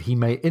to leave. He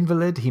may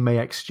invalid, he may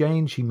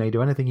exchange, he may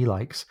do anything he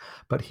likes,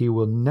 but he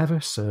will never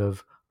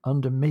serve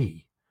under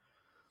me.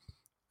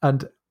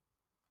 And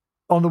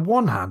on the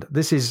one hand,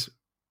 this is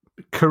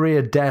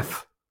career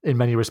death in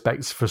many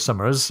respects for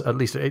Summers, at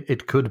least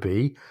it could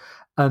be.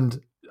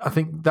 And I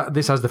think that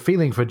this has the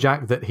feeling for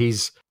Jack that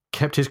he's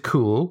kept his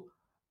cool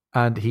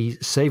and he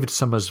saved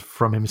Summers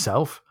from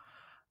himself,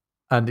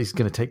 and he's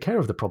going to take care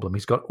of the problem.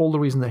 He's got all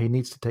the reason that he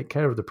needs to take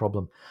care of the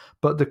problem.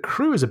 But the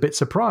crew is a bit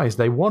surprised.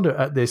 They wonder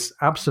at this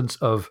absence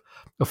of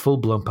a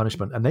full-blown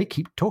punishment, and they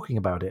keep talking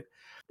about it.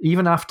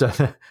 Even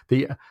after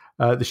the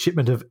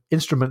shipment of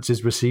instruments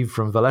is received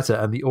from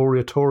Valletta and the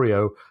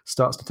oratorio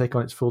starts to take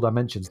on its full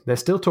dimensions, they're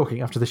still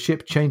talking after the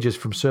ship changes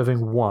from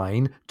serving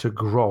wine to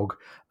grog.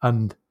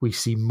 And we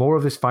see more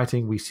of this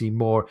fighting. We see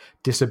more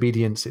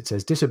disobedience. It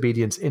says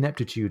disobedience,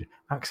 ineptitude,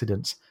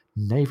 accidents,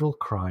 naval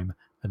crime,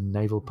 and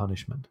naval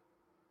punishment.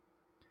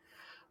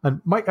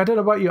 And Mike, I don't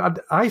know about you.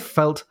 I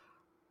felt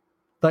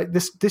like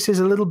this is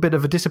a little bit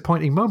of a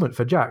disappointing moment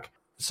for Jack.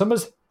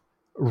 Summers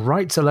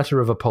writes a letter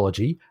of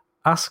apology,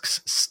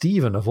 asks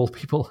Stephen, of all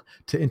people,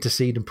 to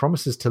intercede and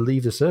promises to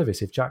leave the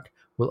service if Jack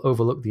will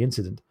overlook the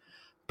incident.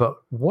 But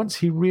once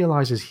he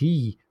realizes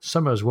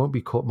Summers, won't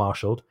be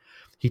court-martialed,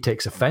 he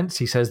takes offense.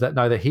 He says that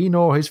neither he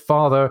nor his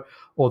father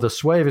or the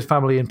sway of his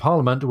family in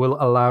Parliament will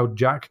allow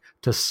Jack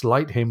to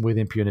slight him with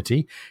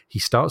impunity. He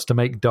starts to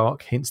make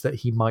dark hints that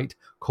he might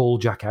call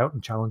Jack out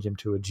and challenge him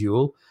to a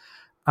duel.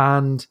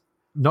 And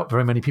not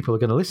very many people are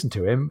going to listen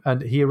to him.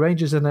 And he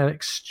arranges an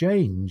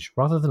exchange.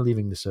 Rather than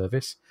leaving the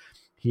service,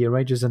 he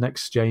arranges an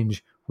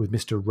exchange with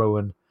Mr.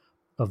 Rowan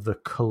of the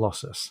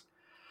Colossus.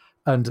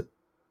 And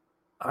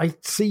I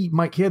see,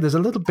 Mike, here, there's a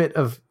little bit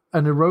of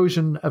an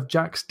erosion of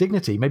Jack's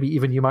dignity. Maybe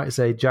even you might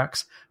say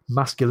Jack's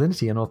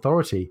masculinity and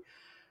authority.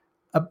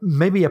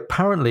 Maybe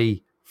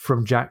apparently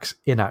from Jack's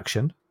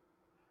inaction.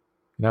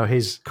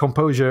 His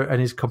composure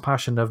and his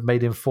compassion have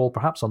made him fall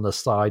perhaps on the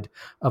side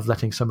of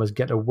letting Summers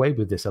get away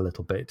with this a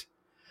little bit.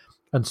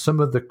 And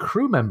some of the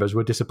crew members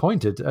were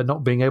disappointed at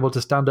not being able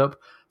to stand up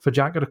for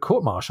Jack at a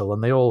court-martial,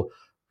 and they all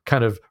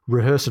kind of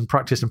rehearse and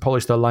practice and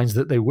polish their lines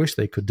that they wish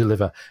they could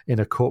deliver in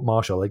a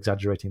court-martial,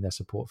 exaggerating their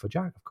support for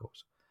Jack, of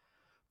course.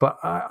 But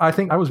I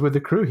think I was with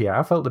the crew here.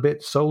 I felt a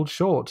bit sold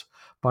short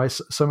by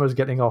Summers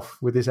getting off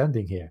with this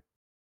ending here.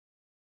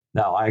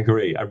 No, I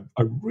agree. I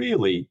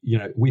really,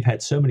 we've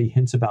had so many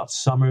hints about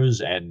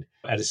Summers, and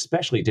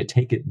especially to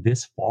take it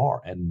this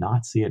far and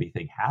not see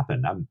anything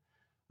happen.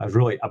 I was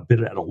really a bit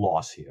at a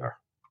loss here.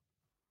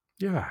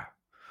 Yeah.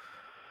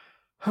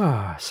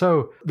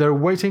 So they're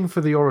waiting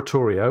for the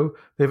oratorio.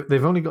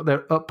 They've only got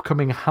their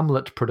upcoming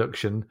Hamlet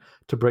production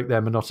to break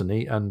their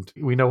monotony, and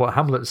we know what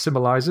Hamlet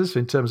symbolizes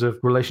in terms of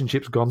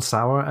relationships gone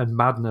sour and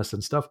madness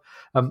and stuff.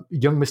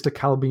 Young Mr.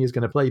 Calby is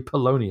going to play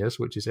Polonius,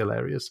 which is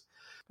hilarious.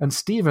 And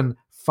Stephen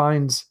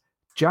finds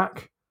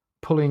Jack,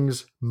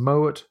 Pullings,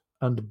 Mowat,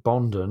 and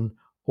Bondon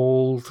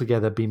all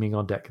together beaming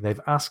on deck. They've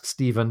asked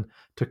Stephen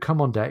to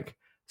come on deck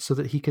so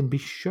that he can be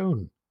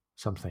shown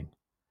something.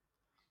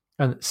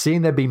 And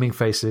seeing their beaming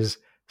faces,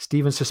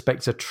 Stephen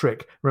suspects a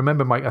trick.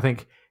 Remember, Mike, I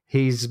think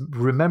he's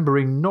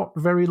remembering not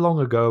very long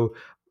ago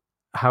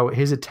how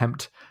his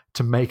attempt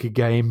to make a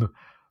game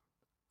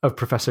of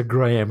Professor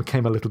Graham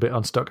came a little bit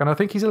unstuck. And I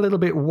think he's a little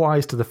bit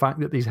wise to the fact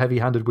that these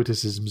heavy-handed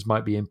witticisms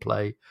might be in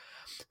play.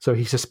 So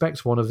he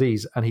suspects one of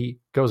these, and he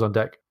goes on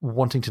deck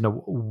wanting to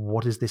know,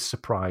 what is this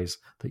surprise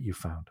that you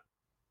found?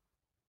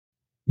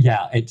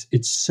 Yeah,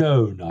 it's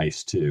so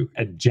nice too.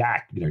 And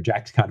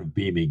Jack's kind of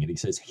beaming, and he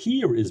says,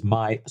 "Here is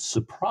my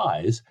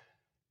surprise.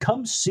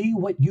 Come see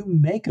what you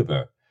make of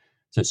her."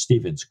 So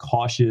Stephen's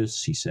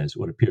cautious. He says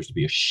what appears to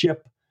be a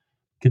ship,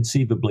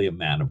 conceivably a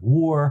man of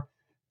war.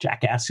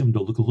 Jack asks him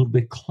to look a little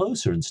bit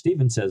closer, and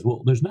Stephen says,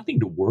 "Well, there's nothing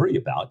to worry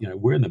about.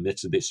 We're in the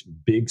midst of this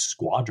big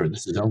squadron.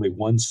 This is only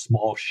one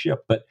small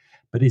ship." But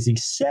as he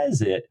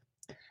says it,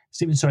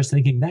 Stephen starts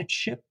thinking that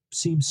ship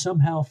seems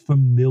somehow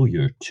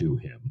familiar to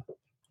him.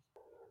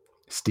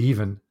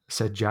 "Stephen,"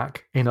 said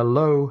Jack, in a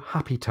low,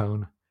 happy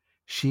tone,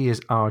 "she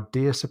is our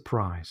dear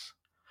surprise."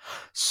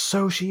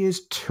 "So she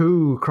is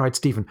too," cried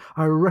Stephen.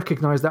 "I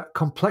recognize that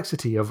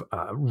complexity of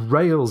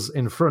rails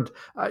in front.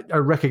 I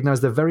recognize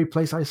the very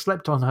place I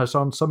slept on her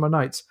on summer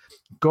nights.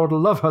 God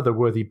love her, the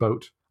worthy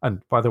boat."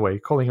 And by the way,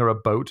 calling her a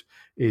boat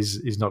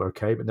is not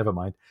okay, but never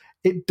mind.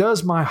 "It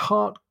does my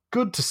heart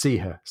good to see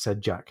her,"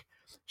 said Jack.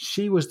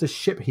 She was the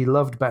ship he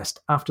loved best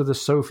after the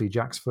Sophie,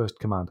 Jack's first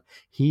command.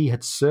 He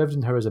had served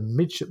in her as a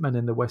midshipman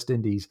in the West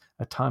Indies,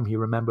 a time he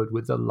remembered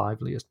with the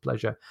liveliest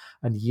pleasure,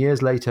 and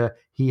years later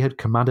he had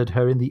commanded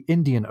her in the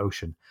Indian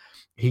Ocean.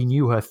 He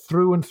knew her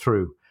through and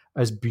through,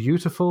 as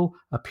beautiful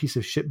a piece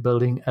of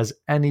shipbuilding as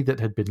any that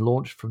had been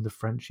launched from the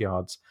French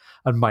yards.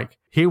 And Mike,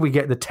 here we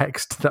get the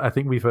text that I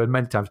think we've heard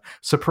many times.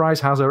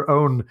 Surprise has her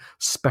own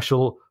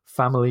special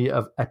family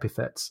of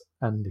epithets,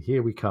 and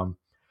here we come.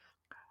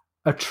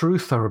 "A true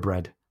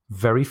thoroughbred,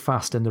 very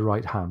fast in the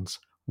right hands,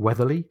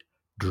 weatherly,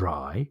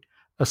 dry,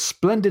 a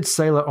splendid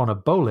sailor on a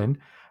bowline,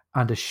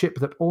 and a ship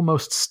that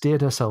almost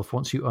steered herself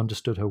once you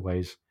understood her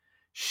ways.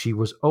 She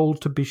was old,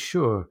 to be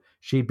sure.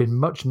 She'd been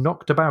much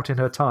knocked about in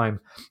her time,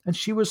 and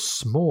she was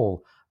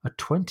small, a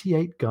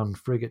 28-gun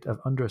frigate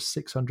of under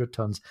 600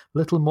 tons,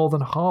 little more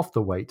than half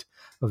the weight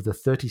of the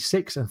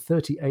 36 and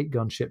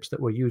 38-gun ships that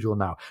were usual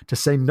now, to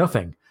say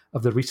nothing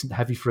of the recent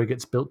heavy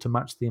frigates built to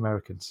match the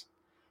Americans.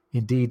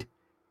 Indeed,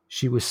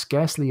 she was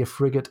scarcely a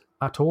frigate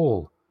at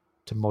all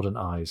to modern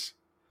eyes.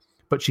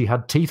 But she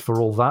had teeth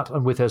for all that,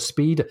 and with her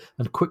speed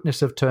and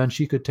quickness of turn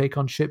she could take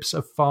on ships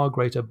of far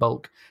greater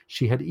bulk.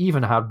 She had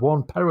even had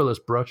one perilous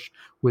brush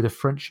with a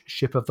French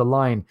ship of the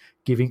line,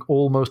 giving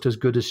almost as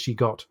good as she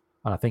got."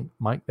 And I think,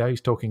 Mike, there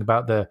he's talking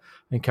about the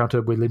encounter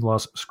with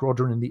Linois'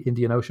 squadron in the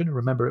Indian Ocean.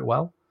 Remember it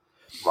well?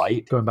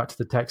 Right. Going back to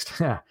the text.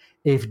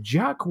 "If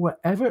Jack were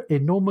ever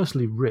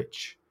enormously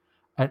rich,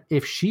 and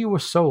if she were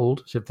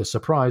sold, if the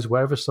Surprise were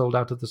ever sold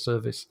out of the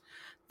service,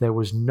 there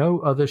was no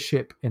other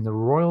ship in the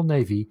Royal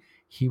Navy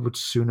he would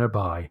sooner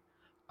buy,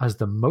 as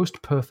the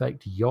most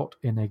perfect yacht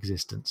in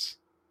existence."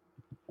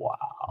 Wow.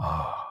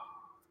 Oh.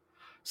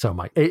 So,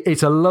 Mike,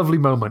 it's a lovely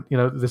moment.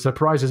 The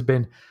Surprise has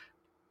been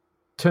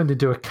turned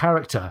into a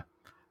character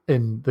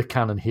in the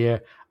canon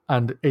here,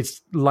 and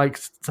it's like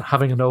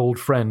having an old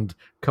friend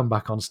come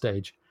back on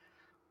stage.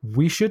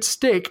 We should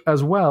stick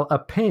as well a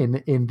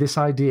pin in this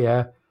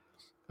idea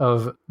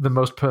of the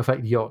most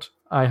perfect yacht.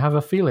 I have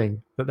a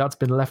feeling that that's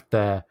been left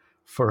there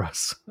for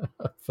us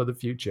for the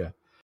future.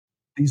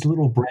 These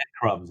little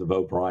breadcrumbs of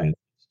O'Brien,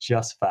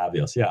 just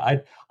fabulous.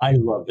 Yeah, I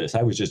love this.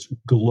 I was just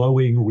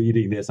glowing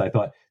reading this. I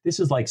thought, this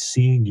is like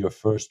seeing your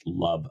first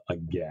love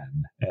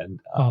again.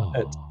 And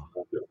it's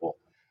wonderful.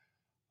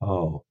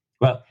 Oh,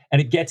 well, and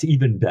it gets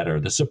even better.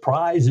 The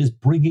Surprise is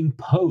bringing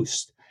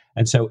post.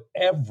 And so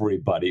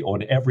everybody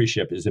on every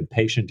ship is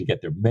impatient to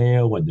get their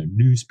mail and their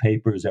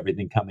newspapers,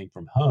 everything coming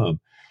from home.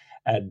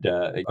 And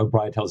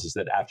O'Brien tells us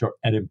that after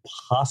an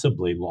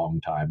impossibly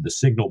long time, the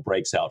signal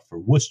breaks out for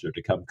Worcester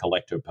to come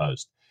collect her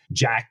post.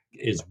 Jack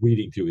is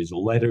reading through his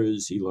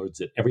letters. He learns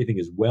that everything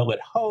is well at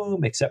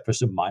home, except for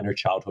some minor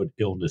childhood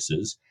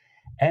illnesses,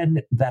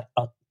 and that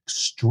a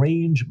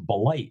strange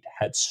blight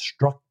had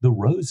struck the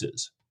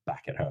Roses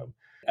back at home.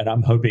 And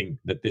I'm hoping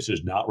that this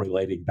is not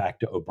relating back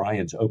to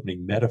O'Brien's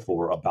opening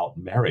metaphor about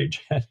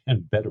marriage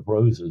and bed of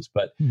roses,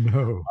 but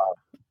No.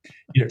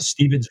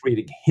 Stephen's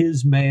reading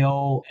his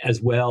mail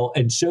as well.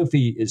 And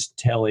Sophie is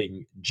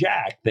telling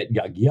Jack that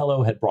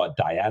Jagiełło had brought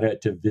Diana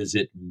to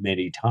visit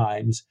many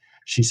times.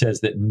 She says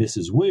that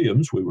Mrs.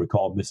 Williams, we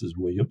recall Mrs.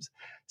 Williams,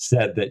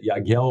 said that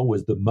Jagiełło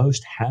was the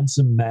most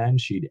handsome man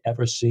she'd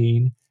ever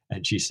seen.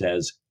 And she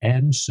says,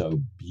 and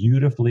so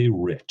beautifully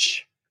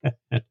rich.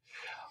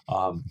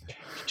 Um,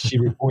 she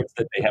reports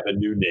that they have a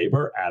new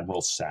neighbor,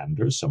 Admiral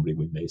Sanders, somebody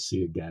we may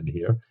see again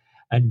here.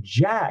 And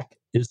Jack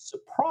is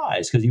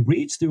surprised because he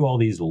reads through all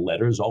these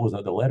letters, all those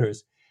other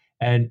letters,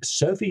 and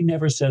Sophie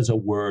never says a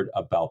word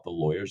about the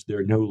lawyers. There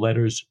are no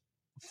letters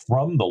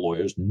from the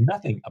lawyers,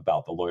 nothing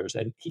about the lawyers,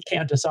 and he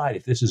can't decide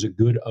if this is a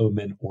good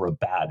omen or a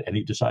bad, and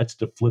he decides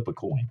to flip a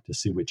coin to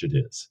see which it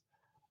is.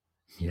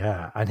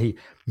 Yeah, and he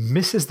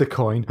misses the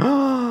coin.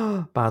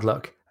 Bad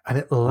luck. And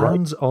it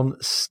lands on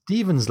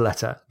Stephen's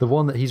letter, the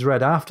one that he's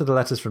read after the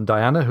letters from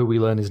Diana, who we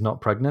learn is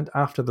not pregnant,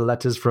 after the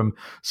letters from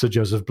Sir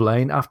Joseph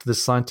Blaine, after the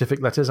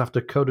scientific letters,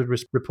 after coded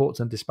reports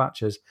and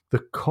dispatches. The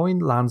coin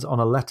lands on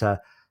a letter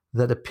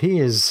that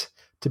appears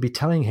to be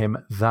telling him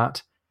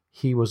that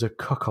he was a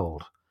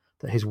cuckold,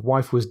 that his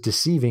wife was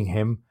deceiving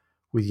him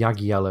with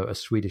Jagiello, a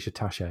Swedish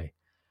attaché.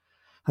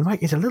 And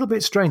Mike, it's a little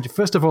bit strange.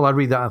 First of all, I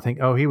read that and think,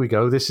 oh, here we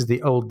go. This is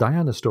the old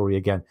Diana story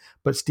again.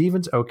 But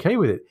Stephen's okay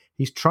with it.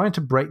 He's trying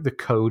to break the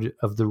code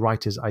of the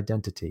writer's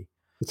identity.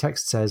 The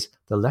text says,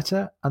 the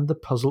letter and the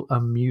puzzle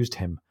amused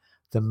him.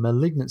 The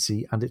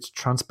malignancy and its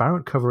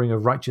transparent covering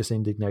of righteous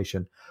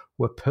indignation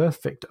were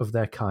perfect of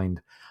their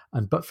kind,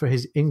 and but for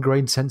his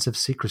ingrained sense of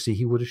secrecy,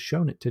 he would have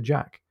shown it to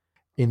Jack.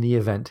 In the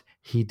event,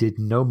 he did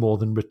no more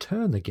than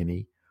return the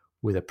guinea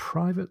with a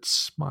private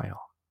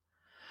smile.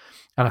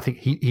 And I think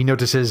he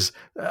notices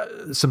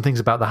some things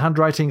about the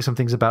handwriting, some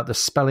things about the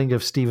spelling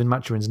of Stephen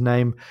Maturin's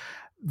name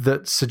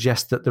that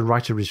suggest that the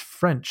writer is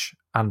French.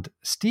 And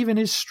Stephen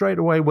is straight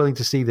away willing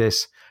to see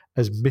this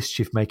as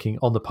mischief-making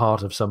on the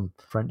part of some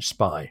French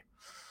spy.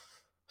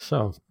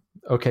 So,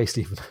 okay,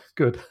 Stephen,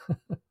 good.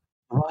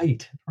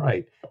 Right.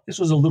 This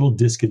was a little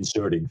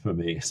disconcerting for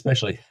me,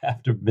 especially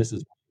after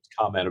Mrs.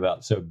 comment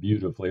about so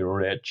beautifully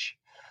rich.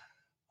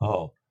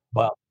 Oh,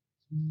 well.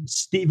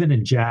 Stephen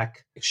and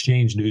Jack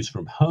exchange news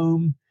from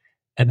home,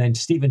 and then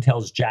Stephen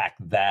tells Jack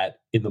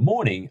that in the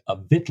morning, a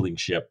victualling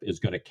ship is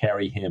going to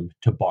carry him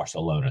to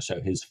Barcelona. So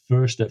his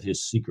first of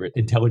his secret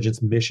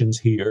intelligence missions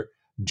here.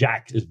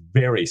 Jack is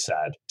very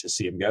sad to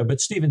see him go, but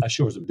Stephen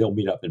assures him they'll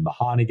meet up in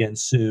Mahan again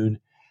soon.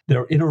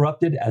 They're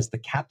interrupted as the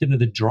captain of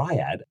the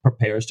Dryad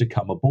prepares to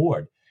come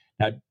aboard.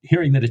 Now,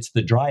 hearing that it's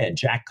the Dryad,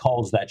 Jack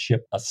calls that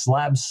ship a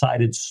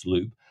slab-sided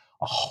sloop,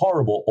 a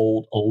horrible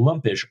old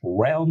lumpish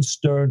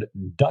round-sterned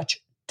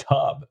Dutch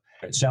tub.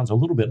 It sounds a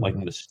little bit like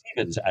one of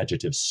Stephen's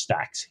adjective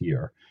stacks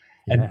here.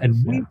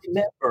 And we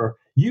remember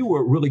you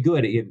were really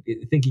good in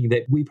thinking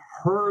that we've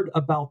heard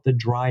about the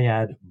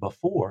Dryad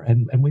before,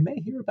 and we may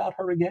hear about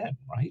her again,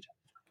 right?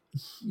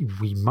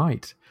 We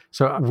might.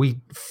 So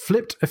we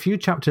flipped a few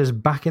chapters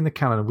back in the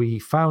canon. We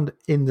found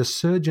in The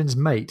Surgeon's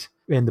Mate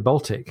in the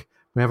Baltic,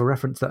 we have a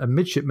reference that a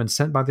midshipman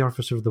sent by the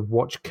officer of the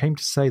watch came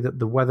to say that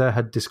the weather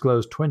had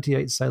disclosed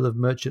 28 sail of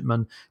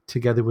merchantmen,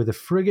 together with a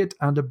frigate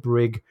and a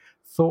brig,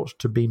 thought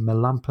to be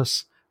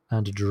Melampus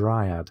and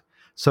Dryad.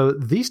 So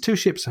these two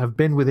ships have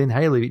been within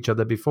hail of each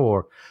other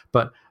before,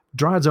 but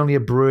Dryad's only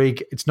a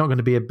brig, it's not going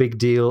to be a big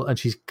deal, and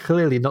she's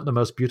clearly not the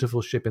most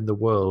beautiful ship in the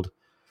world.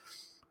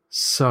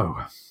 So...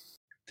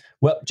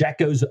 Well, Jack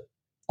goes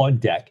on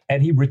deck,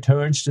 and he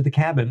returns to the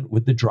cabin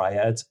with the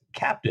Dryad's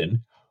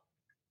captain,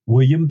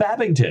 William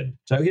Babington.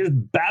 So here's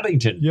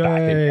Babington.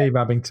 Yay,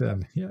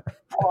 Babington. Yeah.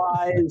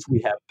 Surprise.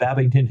 We have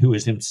Babington, who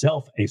is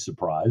himself a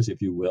surprise,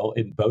 if you will,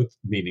 in both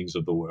meanings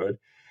of the word.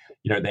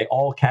 You know, they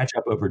all catch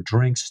up over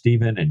drinks,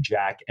 Stephen and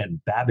Jack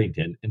and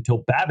Babington, until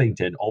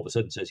Babington all of a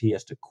sudden says he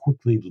has to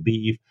quickly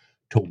leave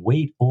to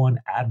wait on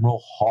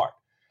Admiral Hart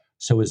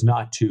so as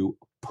not to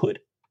put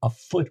a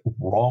foot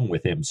wrong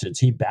with him,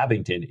 since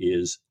Babington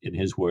is, in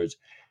his words,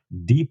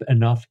 deep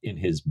enough in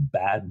his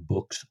bad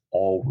books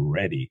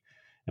already.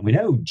 And we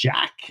know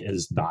Jack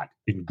is not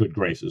in good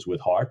graces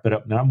with Hart, but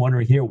I'm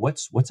wondering here,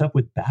 what's up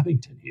with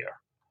Babington here?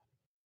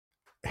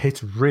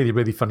 It's really,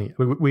 really funny.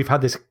 We've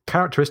had this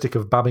characteristic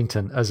of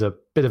Babington as a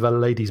bit of a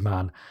ladies'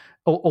 man,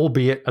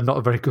 albeit a not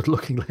a very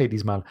good-looking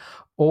ladies' man,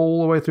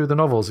 all the way through the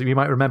novels. You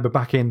might remember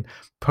back in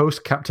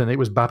Post-Captain, it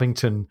was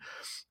Babington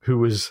who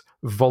was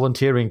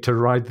volunteering to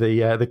ride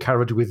the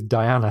carriage with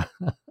Diana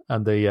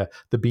and the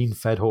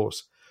bean-fed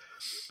horse.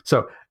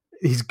 So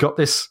he's got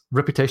this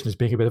reputation as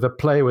being a bit of a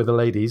player with the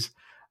ladies.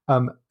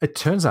 It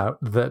turns out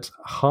that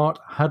Hart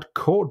had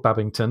caught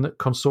Babington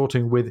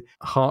consorting with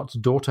Hart's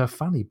daughter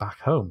Fanny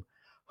back home.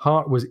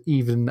 Hart was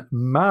even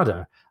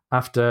madder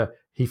after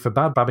he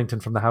forbade Babington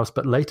from the house,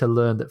 but later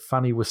learned that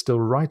Fanny was still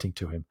writing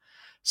to him.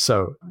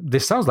 So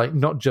this sounds like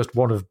not just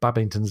one of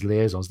Babington's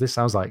liaisons. This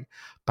sounds like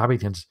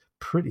Babington's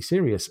pretty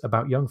serious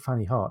about young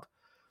Fanny Hart.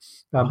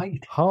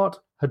 Right. Hart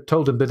had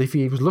told him that if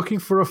he was looking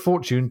for a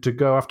fortune, to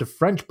go after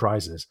French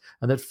prizes,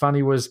 and that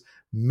Fanny was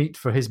meat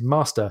for his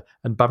master,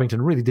 and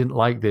Babington really didn't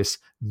like this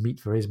meat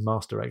for his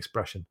master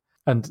expression.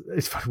 And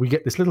it's funny, we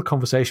get this little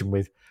conversation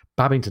with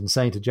Babington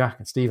saying to Jack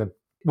and Stephen,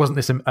 wasn't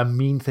this a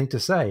mean thing to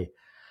say?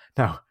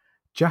 Now,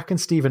 Jack and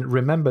Stephen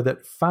remember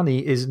that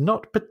Fanny is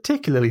not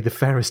particularly the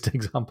fairest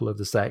example of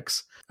the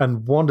sex,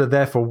 and wonder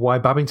therefore why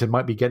Babington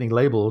might be getting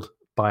labelled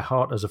by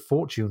Hart as a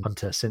fortune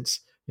hunter,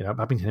 since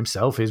Babington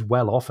himself is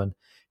well off and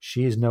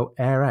she is no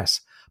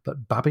heiress.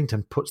 But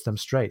Babington puts them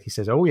straight. He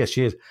says, oh yes,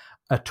 she is.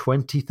 a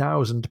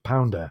 20,000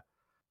 pounder,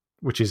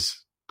 which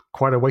is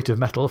quite a weight of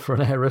metal for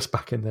an heiress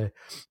back in the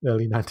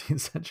early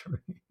 19th century,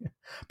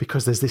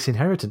 because there's this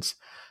inheritance.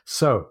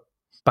 So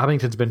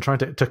Babington's been trying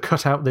to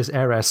cut out this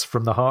heiress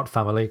from the Hart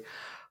family.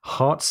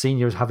 Hart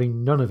Sr. is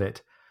having none of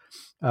it.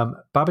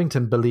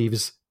 Babington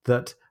believes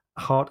that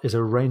Hart is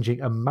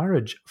arranging a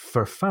marriage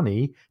for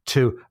Fanny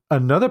to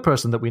another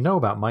person that we know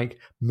about, Mike,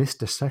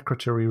 Mr.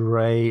 Secretary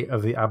Ray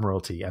of the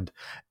Admiralty. And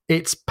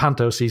it's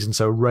panto season,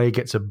 so Ray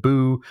gets a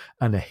boo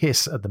and a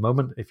hiss at the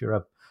moment. If you're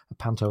a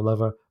panto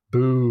lover,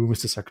 boo,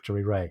 Mr.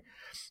 Secretary Ray.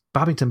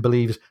 Babington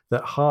believes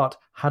that Hart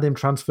had him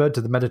transferred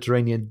to the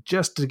Mediterranean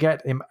just to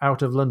get him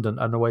out of London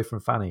and away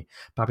from Fanny.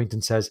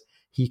 Babington says,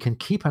 he can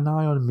keep an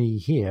eye on me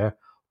here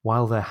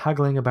while they're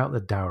haggling about the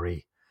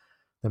dowry.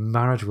 The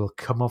marriage will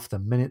come off the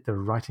minute the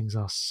writings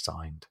are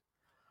signed.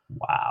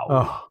 Wow.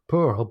 Oh,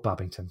 poor old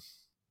Babington.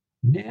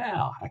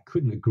 Yeah, I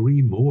couldn't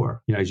agree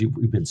more. As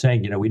we've been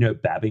saying, we know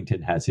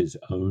Babington has his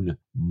own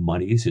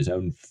monies, his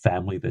own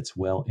family that's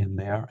well in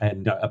there.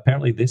 And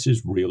apparently this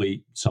is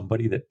really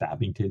somebody that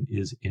Babington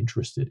is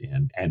interested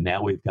in. And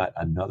now we've got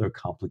another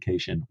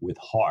complication with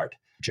Hart,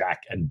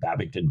 Jack and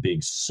Babington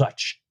being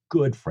such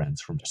good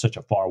friends from such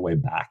a far way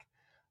back.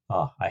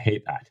 I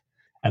hate that.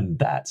 And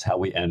that's how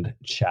we end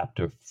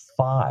chapter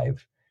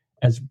 5.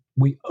 As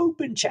we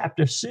open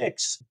chapter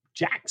 6,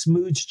 Jack's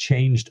mood's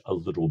changed a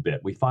little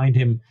bit. We find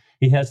him,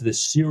 he has this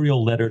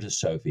serial letter to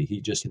Sophie.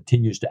 He just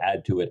continues to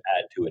add to it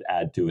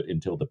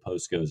until the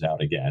post goes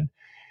out again.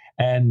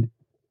 And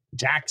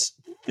Jack's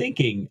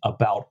thinking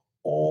about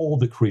all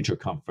the creature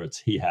comforts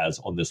he has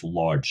on this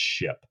large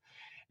ship.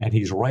 And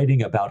he's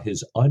writing about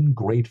his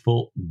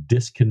ungrateful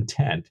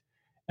discontent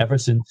ever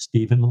since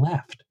Stephen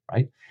left,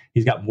 right?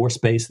 He's got more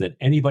space than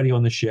anybody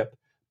on the ship,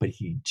 but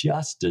he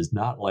just does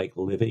not like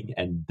living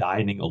and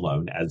dining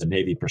alone as the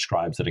Navy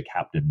prescribes that a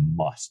captain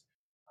must.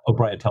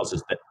 O'Brien tells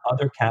us that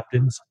other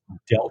captains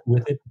dealt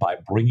with it by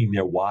bringing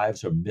their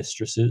wives or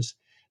mistresses.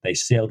 They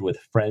sailed with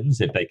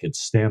friends if they could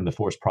stand the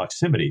forced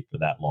proximity for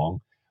that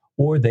long,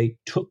 or they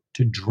took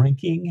to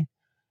drinking,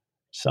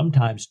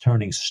 sometimes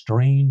turning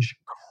strange,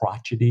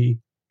 crotchety,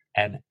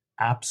 and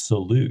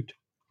absolute.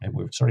 And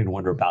we're starting to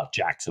wonder about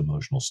Jack's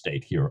emotional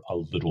state here a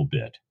little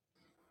bit.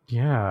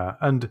 Yeah,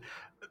 and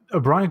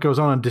O'Brien goes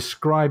on and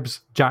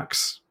describes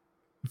Jack's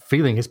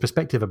feeling, his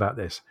perspective about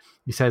this.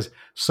 He says,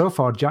 so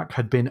far Jack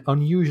had been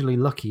unusually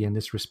lucky in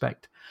this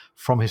respect.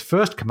 From his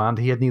first command,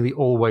 he had nearly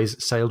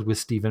always sailed with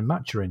Stephen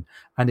Maturin,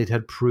 and it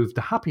had proved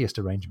the happiest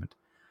arrangement.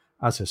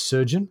 As a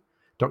surgeon,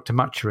 Dr.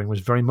 Maturin was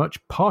very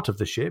much part of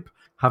the ship,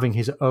 having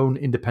his own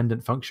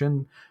independent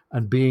function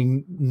and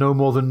being no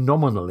more than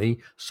nominally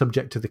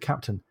subject to the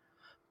captain.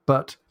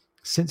 But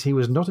since he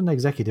was not an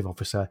executive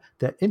officer,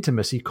 their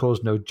intimacy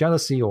caused no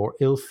jealousy or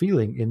ill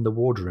feeling in the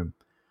wardroom.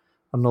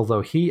 And although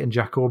he and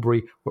Jack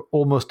Aubrey were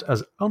almost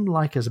as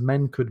unlike as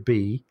men could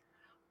be,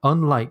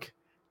 unlike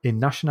in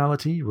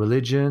nationality,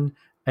 religion,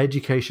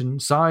 education,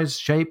 size,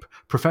 shape,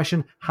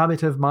 profession,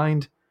 habit of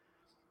mind,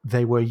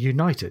 they were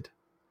united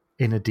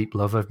in a deep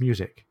love of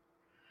music.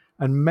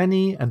 And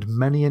many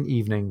an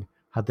evening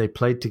had they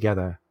played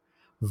together,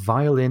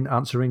 violin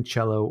answering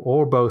cello,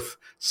 or both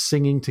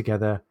singing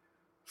together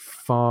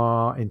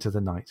far into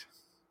the night.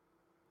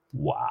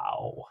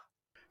 Wow.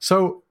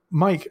 So,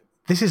 Mike,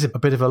 this is a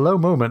bit of a low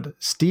moment.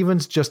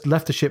 Stephen's just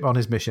left the ship on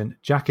his mission.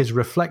 Jack is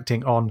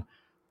reflecting on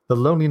the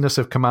loneliness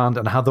of command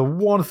and how the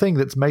one thing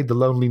that's made the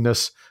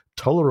loneliness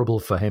tolerable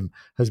for him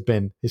has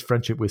been his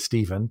friendship with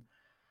Stephen,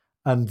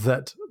 and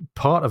that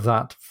part of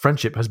that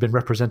friendship has been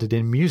represented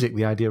in music,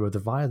 the idea of the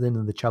violin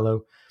and the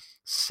cello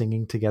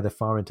singing together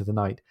far into the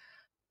night.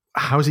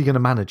 How's he going to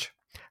manage?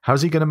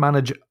 How's he going to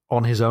manage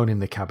on his own in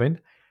the cabin?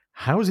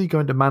 How is he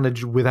going to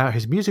manage without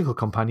his musical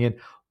companion?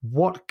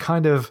 What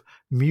kind of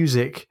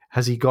music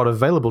has he got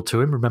available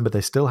to him? Remember, they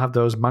still have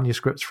those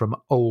manuscripts from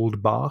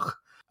old Bach.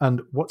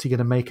 And what's he going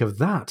to make of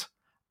that?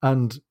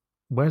 And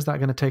where's that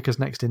going to take us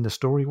next in the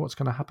story? What's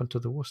going to happen to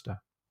the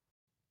Worcester?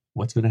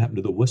 What's going to happen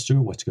to the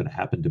Worcester? What's going to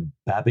happen to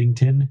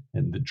Babington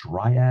and the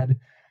Dryad?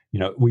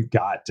 We've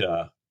got,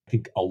 I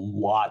think, a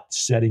lot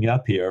setting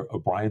up here.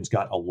 O'Brien's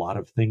got a lot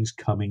of things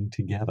coming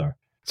together.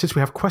 Since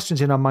we have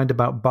questions in our mind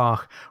about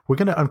Bach, we're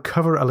going to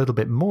uncover a little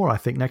bit more, I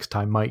think, next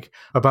time, Mike,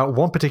 about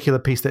one particular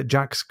piece that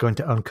Jack's going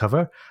to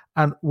uncover.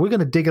 And we're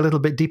going to dig a little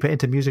bit deeper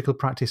into musical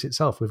practice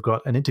itself. We've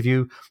got an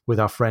interview with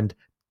our friend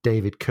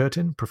David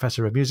Curtin,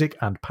 professor of music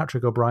and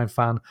Patrick O'Brien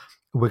fan.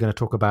 We're going to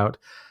talk about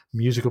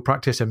musical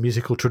practice and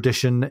musical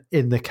tradition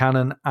in the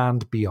canon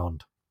and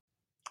beyond.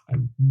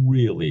 I'm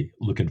really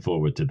looking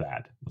forward to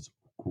that. It was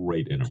a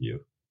great interview.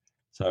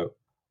 So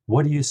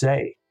what do you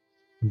say?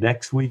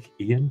 Next week,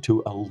 Ian,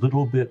 to a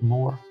little bit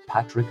more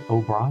Patrick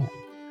O'Brien.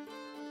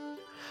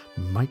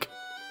 Mike,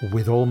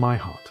 with all my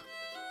heart.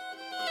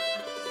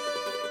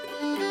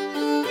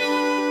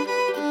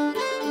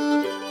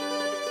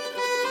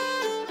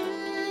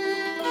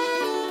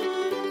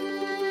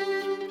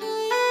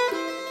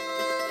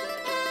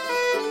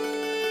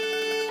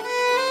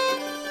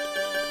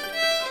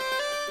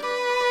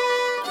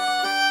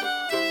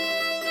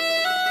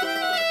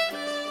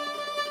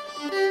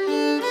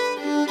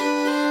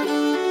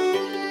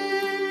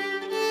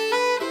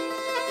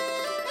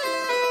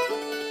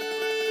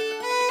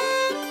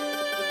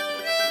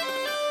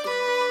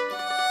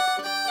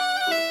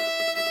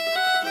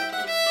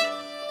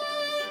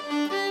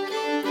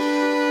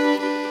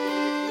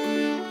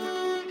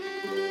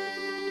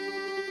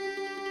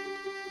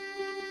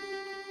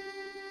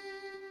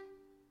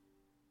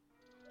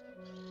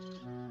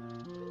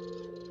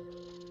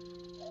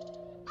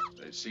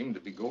 They seem to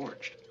be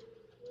gorged.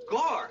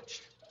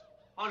 Gorged?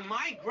 On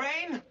my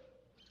grain?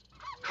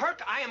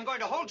 Kirk, I am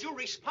going to hold you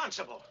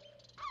responsible.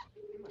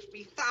 There must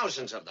be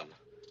thousands of them.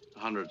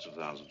 Hundreds of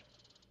thousands.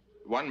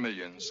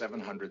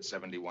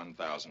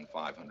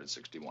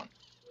 1,771,561.